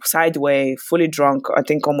the sideway, fully drunk, I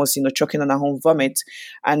think almost, choking on her own vomit.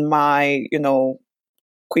 And my,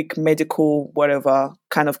 quick medical whatever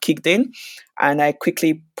kind of kicked in, and I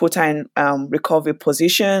quickly put her in recovery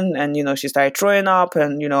position, and she started throwing up,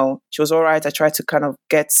 and she was all right. I tried to kind of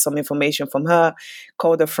get some information from her,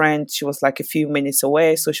 called a friend. She was like a few minutes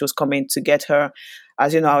away, so she was coming to get her.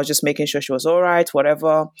 As I was just making sure she was all right,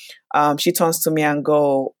 whatever. She turns to me and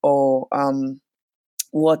go, oh,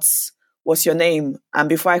 what's your name? And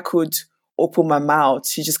before I could open my mouth,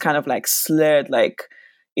 she just kind of like slurred, like,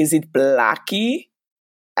 is it Blackie?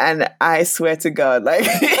 And I swear to God, like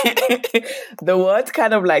the word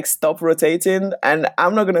kind of like stopped rotating. And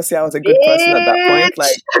I'm not gonna say I was a good person at that point.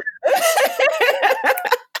 Like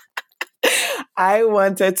I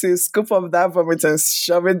wanted to scoop up that vomit and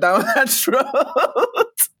shove it down her throat.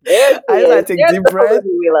 I just had to take deep breath.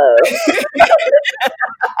 We love.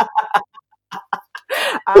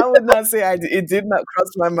 I would not say it did not cross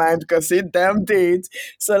my mind, because it damn did.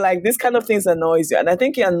 So like this kind of things annoys you. And I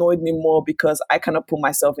think it annoyed me more because I kind of put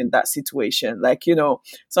myself in that situation. Like,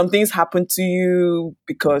 some things happen to you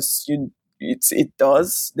because it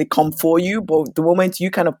does. They come for you. But the moment you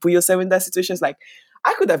kind of put yourself in that situation, it's like,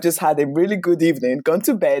 I could have just had a really good evening, gone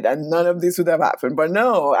to bed, and none of this would have happened. But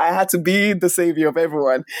no, I had to be the savior of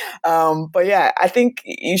everyone. But yeah, I think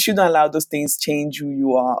you shouldn't allow those things change who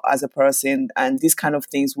you are as a person, and these kind of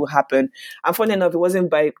things will happen. And funny enough, it wasn't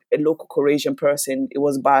by a local Croatian person; it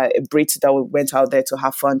was by a Brit that went out there to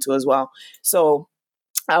have fun too as well. So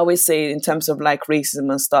I always say, in terms of like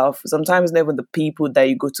racism and stuff, sometimes never the people that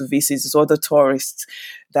you go to visit, it's all the tourists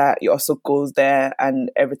that you also goes there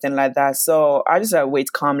and everything like that. So I just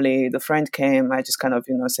wait calmly. The friend came, I just kind of,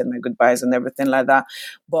 said my goodbyes and everything like that.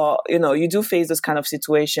 But, you do face this kind of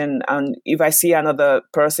situation. And if I see another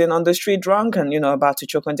person on the street drunk and, about to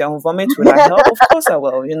choke on their own vomit, we're like, oh, of course I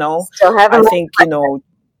will, I think,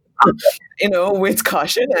 with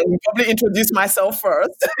caution, and probably introduce myself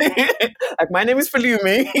first. Like, my name is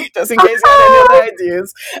Palumi, just in case you had any other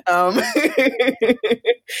ideas.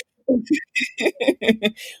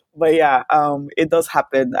 But yeah, it does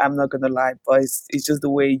happen. I'm not gonna lie, but it's just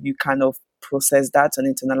the way you kind of process that and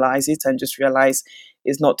internalize it, and just realize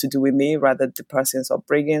it's not to do with me, rather the person's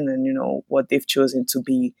upbringing and what they've chosen to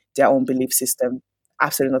be their own belief system.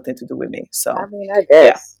 Absolutely nothing to do with me. So I mean, I guess.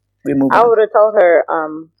 Yeah. I would have told her,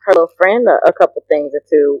 her little friend, a couple things or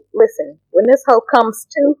two. Listen, when this hoe comes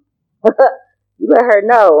to, you let her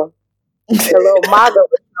know. Her little MAGA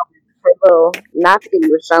was showing, her little Nazi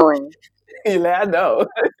was showing. You let her know.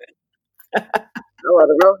 I would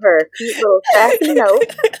have wrote her a cute little sassy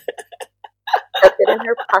note, kept it in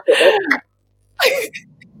her pocketbook.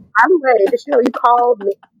 By the way, did you know you called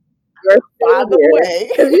me your savior?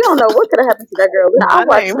 Because you don't know what could have happened to that girl. I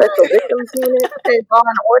watched Special Victims Unit, okay, Law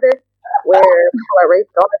and Order. where people are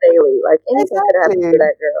raped on a daily. Like anything could happen to Exactly.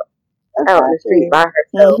 that girl out in the street Exactly. by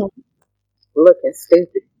herself, Hmm. looking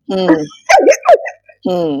stupid. Hmm.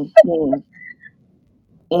 Hmm. Hmm.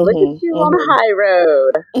 Look at Hmm. you on the Hmm. high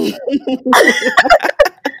road.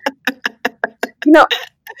 You know,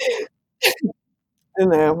 You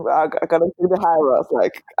know, I gotta see the high road.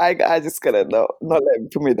 Like I just gotta not let him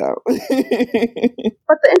put me down. but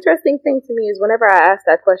the interesting thing to me is whenever I ask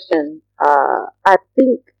that question, I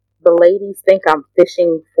think the ladies think I'm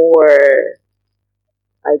fishing for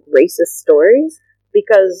like racist stories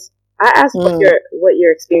because I ask Hmm. what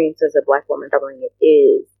your experience as a black woman traveling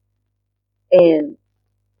is, and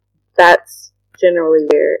that's generally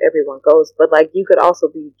where everyone goes. But like you could also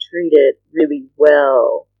be treated really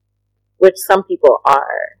well, which some people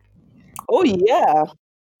are. Oh yeah.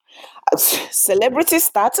 Celebrity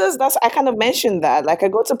status, that's I kind of mentioned that. Like I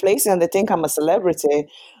go to places and they think I'm a celebrity.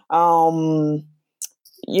 Um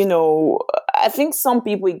you know, I think some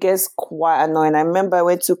people it gets quite annoying. I remember I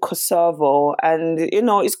went to Kosovo and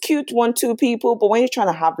it's cute one, two people, but when you're trying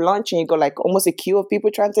to have lunch and you got like almost a queue of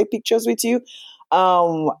people trying to take pictures with you,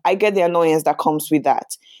 I get the annoyance that comes with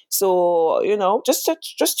that. So, just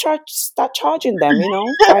start charging them,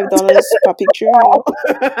 $5 per picture.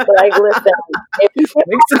 Like, listen, if you pay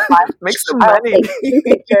Make some my lunch, make some I'll money. take 2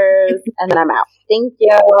 pictures and then I'm out. Thank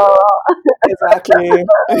you. Exactly.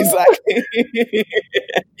 Exactly.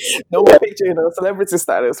 No more picture, celebrity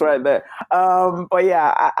status right there. But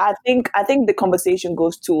yeah, I think the conversation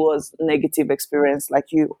goes towards negative experience, like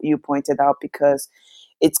you pointed out, because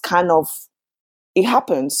it's kind of it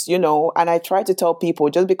happens, and I try to tell people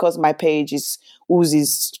just because my page is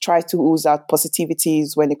oozes try to ooze out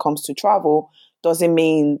positivities when it comes to travel doesn't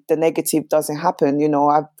mean the negative doesn't happen.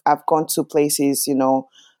 I've gone to places,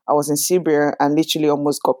 I was in Siberia and literally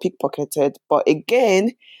almost got pickpocketed. But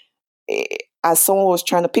again, eh, as someone was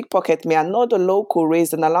trying to pickpocket me, another local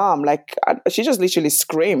raised an alarm. Like she just literally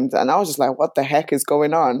screamed, and I was just like, "What the heck is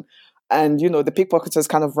going on?" And the pickpocketers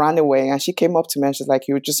kind of ran away, and she came up to me and she's like,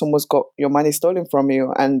 "You just almost got your money stolen from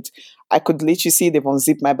you." And I could literally see they've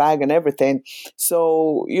unzipped my bag and everything.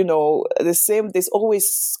 So the same. There's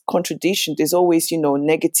always contradiction. There's always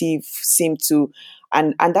negative seem to.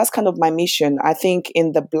 And that's kind of my mission. I think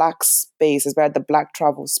in the black space, especially the black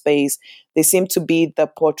travel space, they seem to be the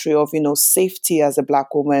portrait of safety as a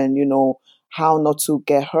black woman, how not to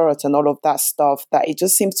get hurt and all of that stuff, that it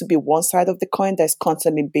just seems to be one side of the coin that's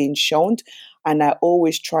constantly being shown, and I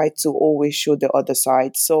always try to always show the other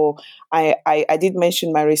side. So I did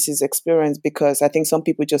mention my racist experience because I think some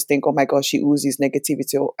people just think, oh my gosh, she oozes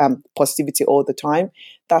negativity or positivity all the time.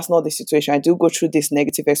 That's not the situation. I do go through this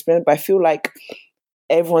negative experience, but I feel like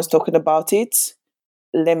everyone's talking about it.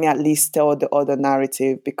 Let me at least tell the other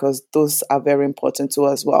narrative, because those are very important too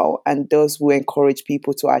as well, and those will encourage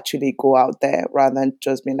people to actually go out there rather than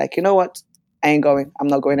just being like, you know what, I ain't going, I'm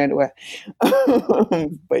not going anywhere.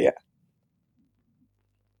 But yeah.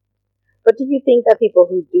 But do you think that people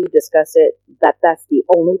who do discuss it, that's the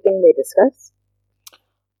only thing they discuss?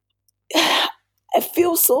 I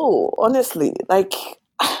feel so, honestly, like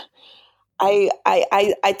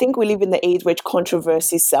I think we live in the age where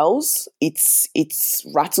controversy sells. It's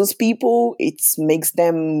rattles people. It makes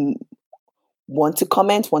them want to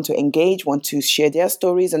comment, want to engage, want to share their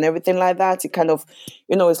stories and everything like that. It kind of,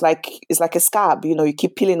 it's like a scab. You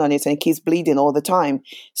keep peeling on it and it keeps bleeding all the time.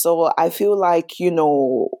 So I feel like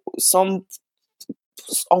some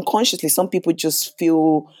unconsciously, some people just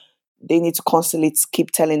feel they need to constantly keep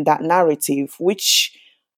telling that narrative, which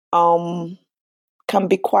um can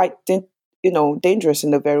be quite dangerous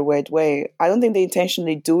in a very weird way. I don't think they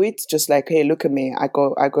intentionally do it, just like, hey, look at me, I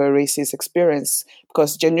got a racist experience,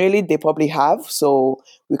 because genuinely they probably have, so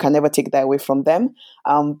we can never take that away from them.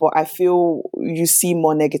 But I feel you see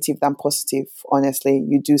more negative than positive. Honestly,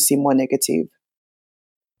 you do see more negative.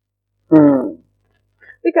 Hmm.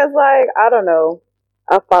 Because, like, I don't know,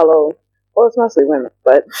 I follow, well, it's mostly women,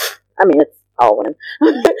 but I mean, it's all women.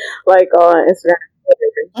 Like on Instagram,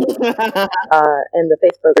 and the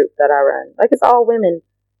Facebook group that I run, like, it's all women,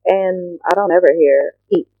 and I don't ever hear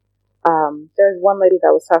peep. There's one lady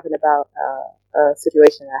that was talking about a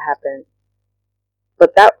situation that happened,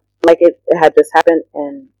 but that, like, it had just happened,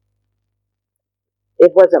 and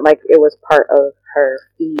it wasn't like it was part of her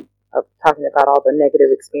feed of talking about all the negative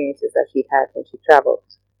experiences that she'd had when she traveled.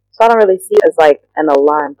 So I don't really see it as like an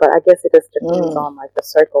alarm, but I guess it just depends Mm. on like the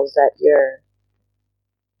circles that you're,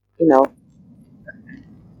 you know.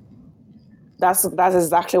 That's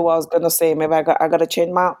exactly what I was gonna say. Maybe I gotta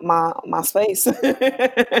change my space.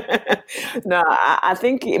 No, I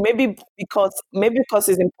think maybe because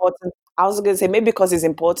it's important. I was going to say maybe because it's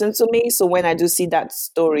important to me. So when I do see that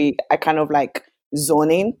story, I kind of like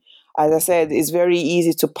zone in. As I said, it's very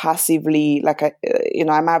easy to passively, like, I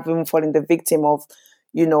might have even fallen the victim of,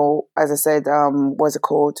 as I said, what's it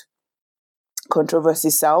called?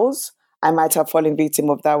 Controversy sells. I might have fallen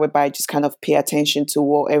victim of that, whereby I just kind of pay attention to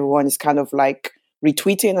what everyone is kind of like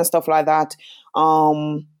retweeting and stuff like that.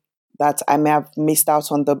 That I may have missed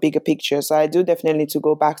out on the bigger picture. So I do definitely need to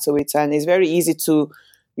go back to it. And it's very easy to,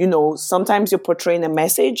 sometimes you're portraying a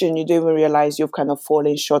message and you don't even realize you've kind of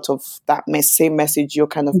fallen short of that same message you're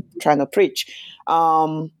kind of trying to preach.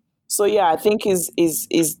 So yeah, I think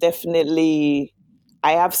is definitely.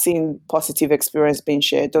 I have seen positive experience being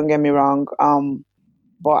shared. Don't get me wrong.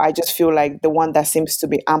 But I just feel like the one that seems to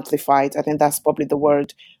be amplified, I think that's probably the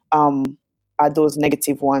word, are those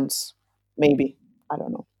negative ones. Maybe. I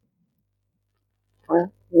don't know.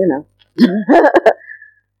 Well,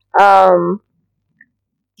 um,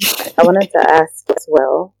 I wanted to ask as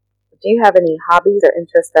well, do you have any hobbies or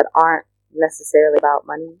interests that aren't necessarily about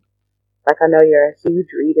money? Like, I know you're a huge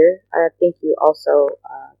reader. I think you also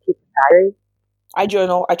keep a diary. I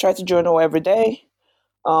journal. I try to journal every day.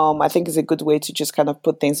 I think it's a good way to just kind of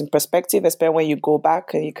put things in perspective, especially when you go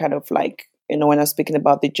back and you kind of like, when I'm speaking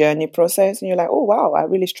about the journey process and you're like, oh, wow, I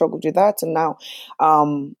really struggled with that. And now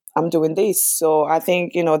I'm doing this. So I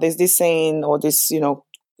think, there's this saying or this,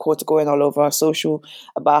 quote going all over social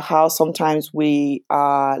about how sometimes we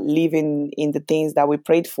are living in the things that we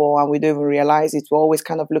prayed for and we don't even realize it. We're always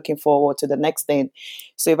kind of looking forward to the next thing.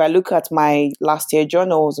 So if I look at my last year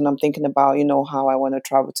journals and I'm thinking about, how I want to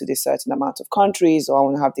travel to this certain amount of countries or I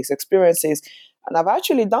want to have these experiences, and I've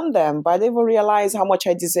actually done them, but I didn't even realize how much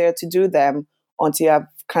I desire to do them until I've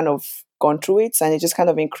kind of gone through it and it just kind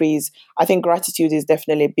of increased. I think gratitude is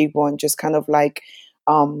definitely a big one, just kind of like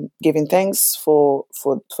giving thanks for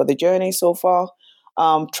the journey so far.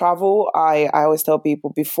 Travel, I always tell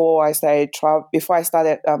people before I started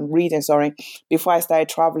reading, sorry, before I started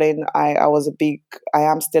traveling, I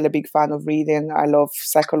am still a big fan of reading. I love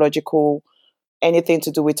psychological, anything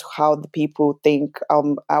to do with how the people think.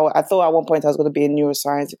 I thought at one point I was going to be in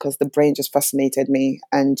neuroscience because the brain just fascinated me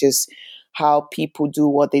and just how people do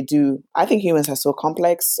what they do. I think humans are so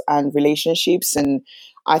complex and relationships, and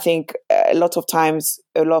I think a lot of times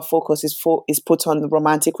a lot of focus is put on the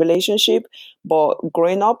romantic relationship. But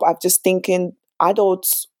growing up, I'm just thinking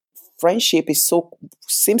adults friendship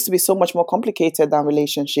seems to be so much more complicated than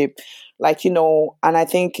relationship, like, and I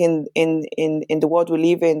think in the world we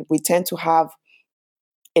live in, we tend to have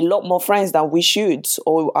a lot more friends than we should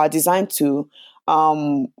or are designed to,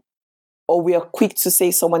 or we are quick to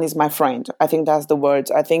say someone is my friend. I think that's the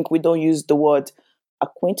word. I think we don't use the word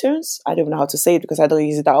acquaintance. I don't even know how to say it because I don't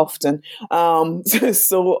use it that often,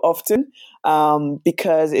 so often,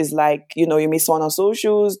 because it's like, you meet someone on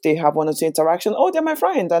socials, they have one or two interaction, oh, they're my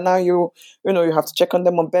friend, and now you have to check on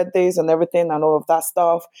them on birthdays and everything and all of that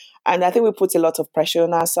stuff. And I think we put a lot of pressure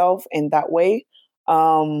on ourselves in that way.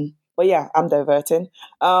 But yeah, I'm diverting.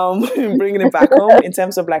 Bringing it back home in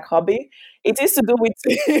terms of like hobby, it is to do with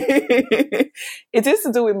it is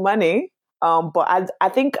to do with money. But I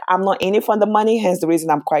think I'm not in it for the money. Hence the reason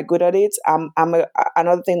I'm quite good at it.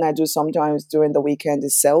 Another thing I do sometimes during the weekend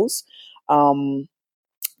is sales. Um,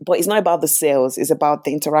 but it's not about the sales. It's about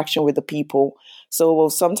the interaction with the people. So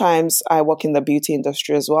sometimes I work in the beauty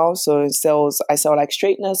industry as well. So in sales, I sell like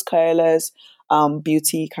straighteners, curlers,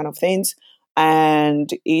 beauty kind of things. And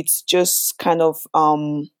it's just kind of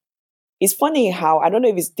it's funny how I don't know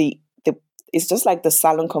if it's the it's just like the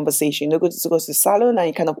salon conversation. You go to the salon and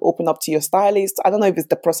you kind of open up to your stylist. I don't know if it's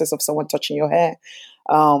the process of someone touching your hair.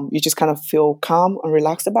 You just kind of feel calm and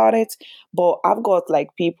relaxed about it. But I've got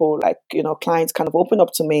like people, like, clients kind of open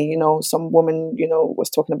up to me. Some woman, was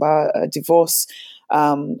talking about a divorce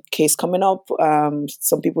case coming up.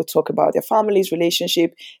 Some people talk about their family's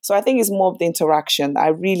relationship. So I think it's more of the interaction. I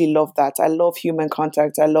really love that. I love human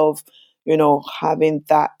contact. I love, having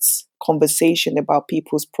that conversation about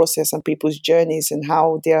people's process and people's journeys and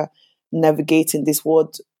how they're navigating this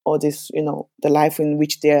world or this, the life in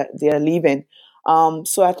which they're living.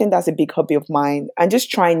 So I think that's a big hobby of mine, and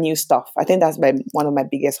just trying new stuff. I think that's one of my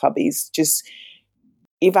biggest hobbies. Just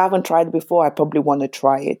if I haven't tried it before, I probably want to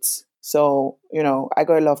try it. So, I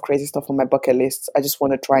got a lot of crazy stuff on my bucket list. I just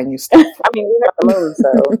want to try new stuff. I mean, we're not the moon,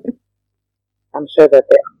 so I'm sure that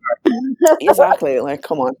Exactly. Like,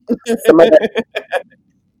 come on. some of that.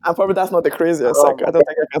 And probably that's not the craziest. Oh Like, my I don't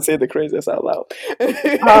think I can say the craziest out loud.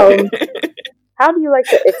 Um, how do you like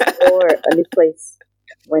to explore a new place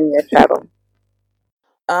when you're traveling?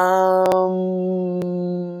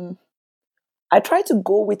 I try to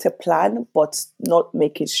go with a plan, but not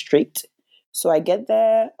make it straight. So I get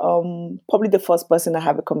there. Probably the first person I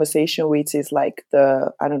have a conversation with is like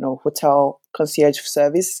the, I don't know, hotel concierge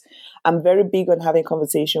service. I'm very big on having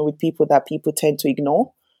conversation with people that people tend to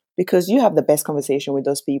ignore, because you have the best conversation with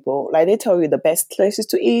those people. Like they tell you the best places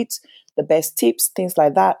to eat, the best tips, things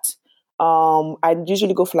like that. I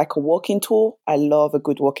usually go for like a walking tour. I love a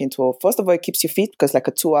good walking tour. First of all, it keeps you fit because like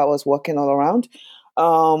a 2 hours walking all around.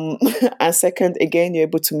 Um, and second, again, you're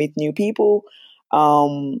able to meet new people.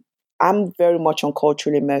 Um, I'm very much on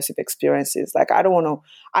culturally immersive experiences. Like I don't want to.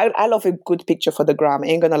 I love a good picture for the gram. I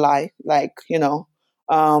ain't gonna lie. Like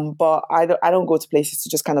but I don't go to places to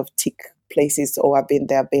just kind of tick places. Oh, I've been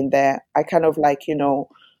there. I've been there. I kind of like go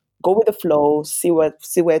with the flow. See where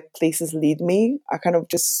places lead me. I kind of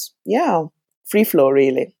just free flow.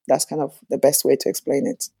 Really, that's kind of the best way to explain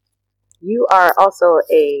it. You are also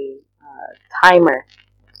a timer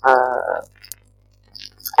uh,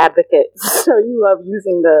 advocate, so you love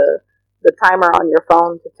using the timer on your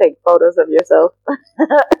phone to take photos of yourself.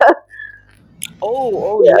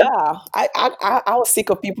 Oh, Yeah. yeah. I was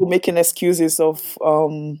sick of people making excuses of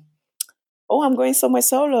oh, I'm going somewhere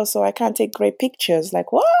solo, so I can't take great pictures.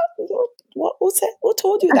 Like, what? Who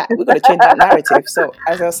told you that? We're going to change that narrative. So,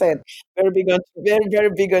 as I was saying, very, very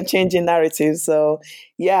big on changing narratives. So,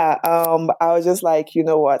 yeah, I was just like, you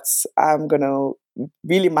know what? I'm going to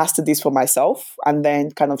really master this for myself and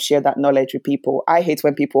then kind of share that knowledge with people. I hate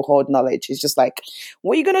when people hold knowledge. It's just like,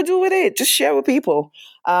 what are you going to do with it? Just share with people.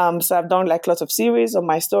 So I've done like lots of series on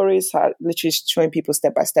my stories, literally showing people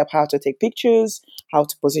step by step how to take pictures, how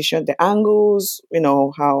to position the angles,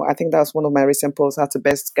 how I think that's one of my recent posts, how to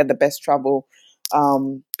best get the best travel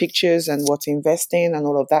pictures and what to invest in and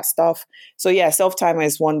all of that stuff. So yeah, self-timer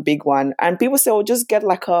is one big one. And people say, oh, just get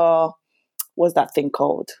like what's that thing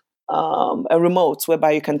called? A remote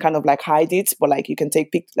whereby you can kind of like hide it, but like you can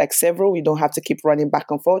take like several. You don't have to keep running back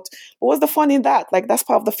and forth. But what's the fun in that? Like that's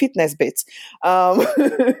part of the fitness bit. Um,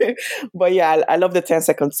 but yeah, I love the 10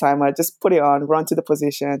 second timer. Just put it on, run to the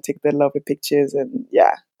position, take the lovely pictures, and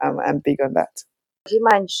yeah, I'm big on that. Do you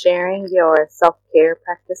mind sharing your self care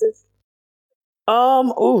practices?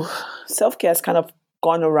 Oh, self care has kind of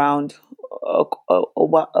gone around a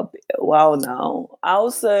while now.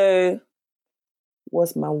 I'll say,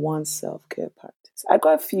 what's my one self care practice? I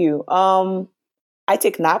got a few. I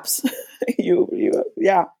take naps.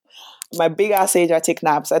 Yeah. My big ass age, I take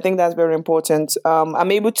naps. I think that's very important. I'm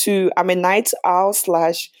a night owl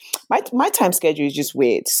slash, my time schedule is just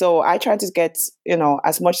weird. So I try to get,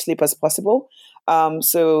 as much sleep as possible.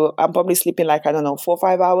 So I'm probably sleeping like, I don't know, 4 or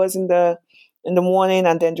 5 hours in the morning.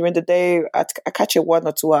 And then during the day, I catch a 1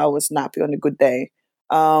 or 2 hours nap on a good day.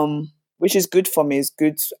 Which is good for me. It's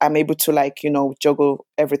good. I'm able to like, juggle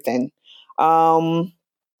everything. Um,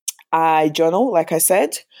 I journal, like I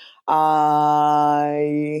said.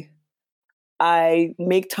 I I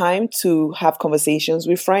make time to have conversations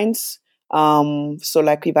with friends. So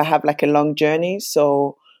like if I have like a long journey,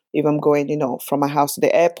 so if I'm going, from my house to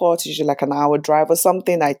the airport, usually like an hour drive or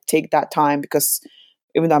something, I take that time because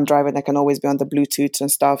even though I'm driving, I can always be on the Bluetooth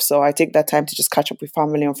and stuff. So I take that time to just catch up with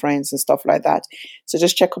family and friends and stuff like that. So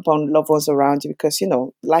just check up on loved ones around you because,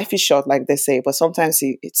 life is short, like they say, but sometimes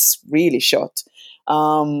it's really short.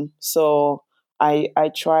 So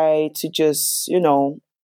I try to just,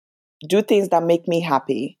 do things that make me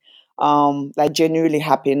happy, like genuinely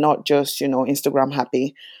happy, not just, Instagram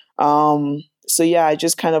happy. So yeah, I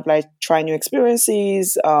just kind of like try new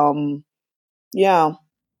experiences. Yeah,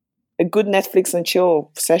 a good Netflix and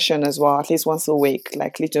chill session as well, at least once a week,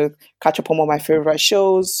 like little catch up on all my favorite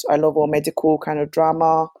shows. I love all medical kind of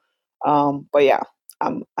drama. But yeah,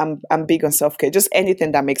 I'm big on self care. Just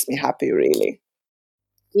anything that makes me happy, really.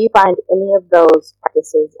 Do you find any of those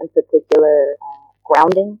practices in particular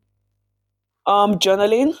grounding?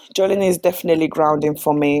 Journaling is definitely grounding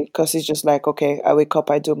for me because it's just like, okay, I wake up,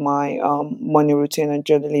 I do my morning routine, and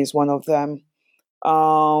journaling is one of them.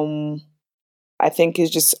 Um, I think it's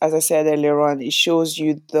just, as I said earlier on, it shows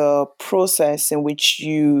you the process in which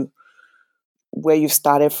where you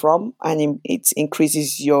started from, and it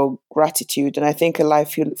increases your gratitude. And I think a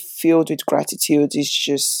life filled with gratitude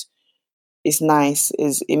is nice.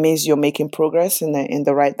 It means you're making progress in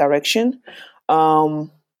the right direction.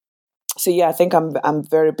 Um, so yeah, I think I'm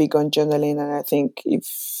very big on journaling, and I think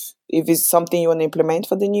if it's something you want to implement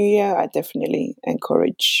for the new year, I definitely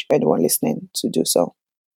encourage anyone listening to do so.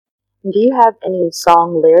 Do you have any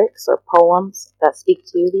song lyrics or poems that speak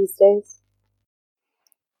to you these days?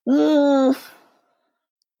 Mm,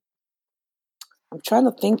 I'm trying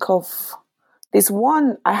to think of this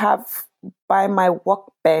one I have by my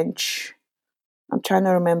workbench. I'm trying to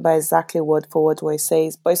remember exactly word for word what it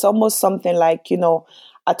says, but it's almost something like,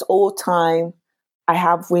 at all time I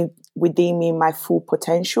have within me my full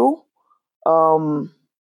potential. Um,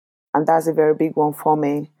 and that's a very big one for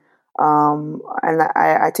me. And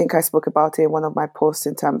I think I spoke about it in one of my posts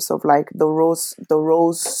in terms of like the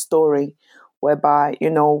rose story, whereby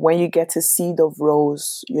when you get a seed of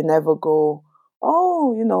rose, you never go,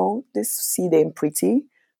 oh, this seed ain't pretty.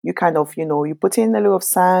 You kind of you put in a little of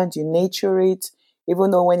sand, you nature it.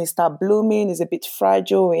 Even though when it start blooming, it's a bit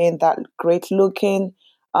fragile, ain't that great looking.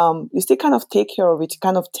 You still kind of take care of it,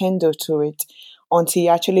 kind of tender to it until it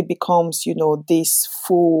actually becomes this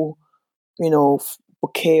full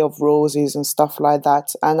bouquet of roses and stuff like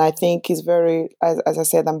that. And I think it's very, as I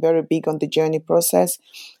said, I'm very big on the journey process.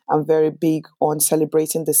 I'm very big on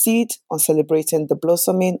celebrating the seed, on celebrating the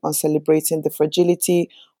blossoming, on celebrating the fragility,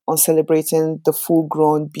 on celebrating the full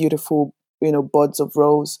grown, beautiful, buds of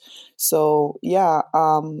rose. So yeah,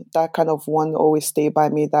 that kind of one always stay by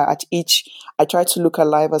me, that at each, I try to look at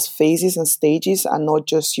life as phases and stages and not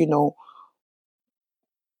just,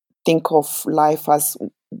 think of life as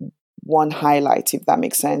one highlight, if that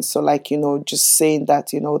makes sense. So like, just saying that,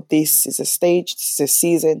 this is a stage, this is a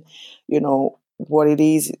season, what it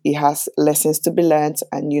is, it has lessons to be learned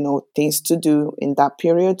and, things to do in that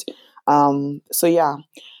period. So yeah.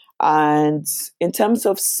 And in terms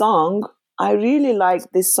of song, I really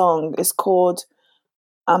like this song. It's called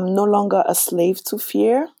I'm No Longer a Slave to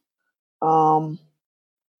Fear. Um,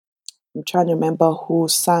 I'm trying to remember who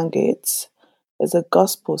sang it. It's a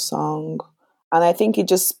gospel song. And I think it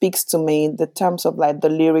just speaks to me in the terms of like the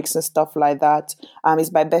lyrics and stuff like that. It's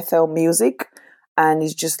by Bethel Music. And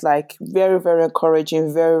it's just like very, very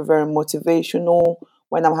encouraging, very, very motivational.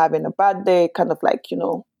 When I'm having a bad day, kind of like,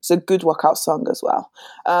 it's a good workout song as well.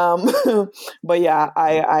 But yeah,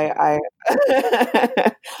 I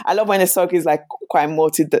love when a song is like quite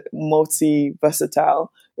multi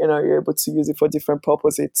versatile. You're able to use it for different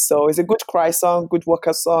purposes. So it's a good cry song, good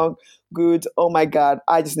workout song, good, oh my God,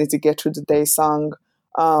 I just need to get through the day song.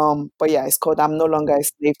 But yeah, it's called I'm No Longer a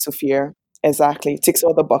Slave to Fear. Exactly. It ticks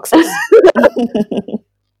all the boxes.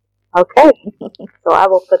 Okay, so I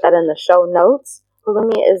will put that in the show notes.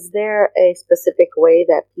 Palumi, is there a specific way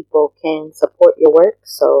that people can support your work?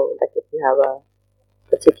 So, like if you have a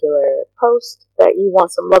particular post that you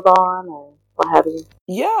want some love on or what have you?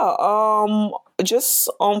 Yeah,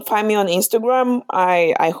 just find me on Instagram.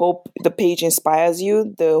 I hope the page inspires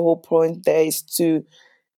you. The whole point there is to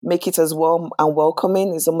make it as warm and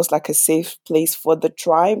welcoming. It's almost like a safe place for the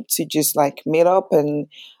tribe to just like meet up. And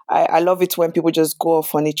I love it when people just go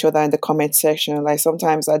off on each other in the comment section. Like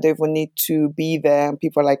sometimes I don't even need to be there and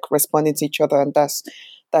people are like responding to each other, and that's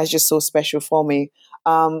just so special for me.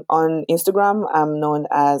 On Instagram, I'm known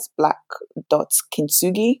as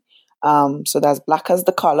black.kintsugi. So that's black as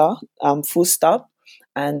the color, full stop,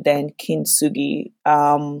 and then Kintsugi.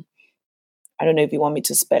 I don't know if you want me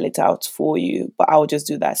to spell it out for you, but I'll just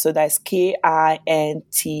do that. So that's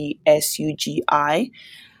KINTSUGI.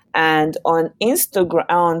 And on Instagram,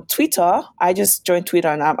 on Twitter, I just joined Twitter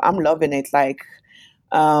and I'm loving it. Like,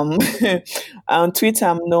 um, on Twitter,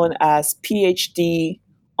 I'm known as PhD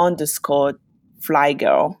underscore fly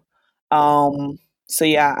girl. Um, so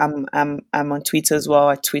yeah, I'm on Twitter as well.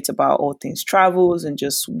 I tweet about all things travels and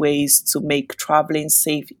just ways to make traveling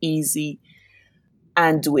safe, easy,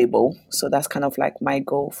 and doable. So that's kind of like my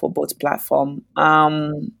goal for both platform.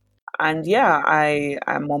 And yeah,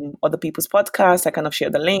 I'm on other people's podcasts. I kind of share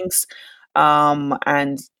the links.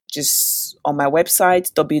 And just on my website,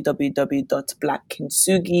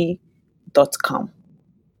 www.blackkintsugi.com.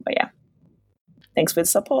 But yeah, thanks for the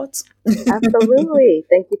support. Absolutely.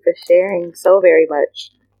 Thank you for sharing so very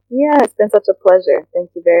much. Yeah, it's been such a pleasure.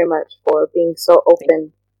 Thank you very much for being so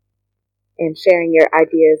open and sharing your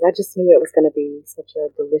ideas. I just knew it was going to be such a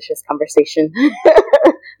delicious conversation.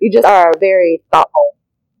 You just are very thoughtful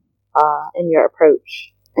in your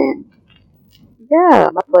approach. And yeah,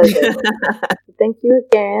 my pleasure. Thank you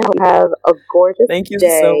again. Have a gorgeous Thank you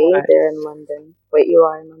day so much. there in London. Wait, you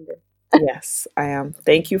are in London. Yes, I am.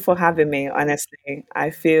 Thank you for having me. Honestly, I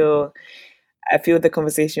feel the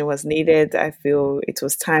conversation was needed. I feel it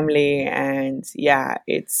was timely, and yeah,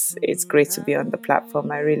 it's great to be on the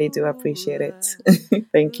platform. I really do appreciate it.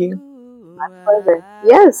 Thank you. My pleasure.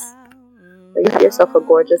 Yes. So you have yourself a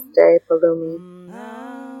gorgeous day, Palumi.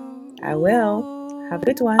 I will. Have a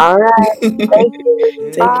good one. All right. Thank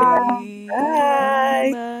you. Take Bye.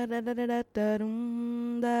 care.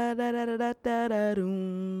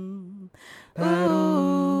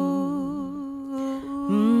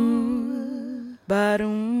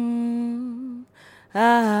 Barum,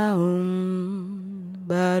 ah,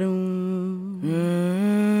 barum.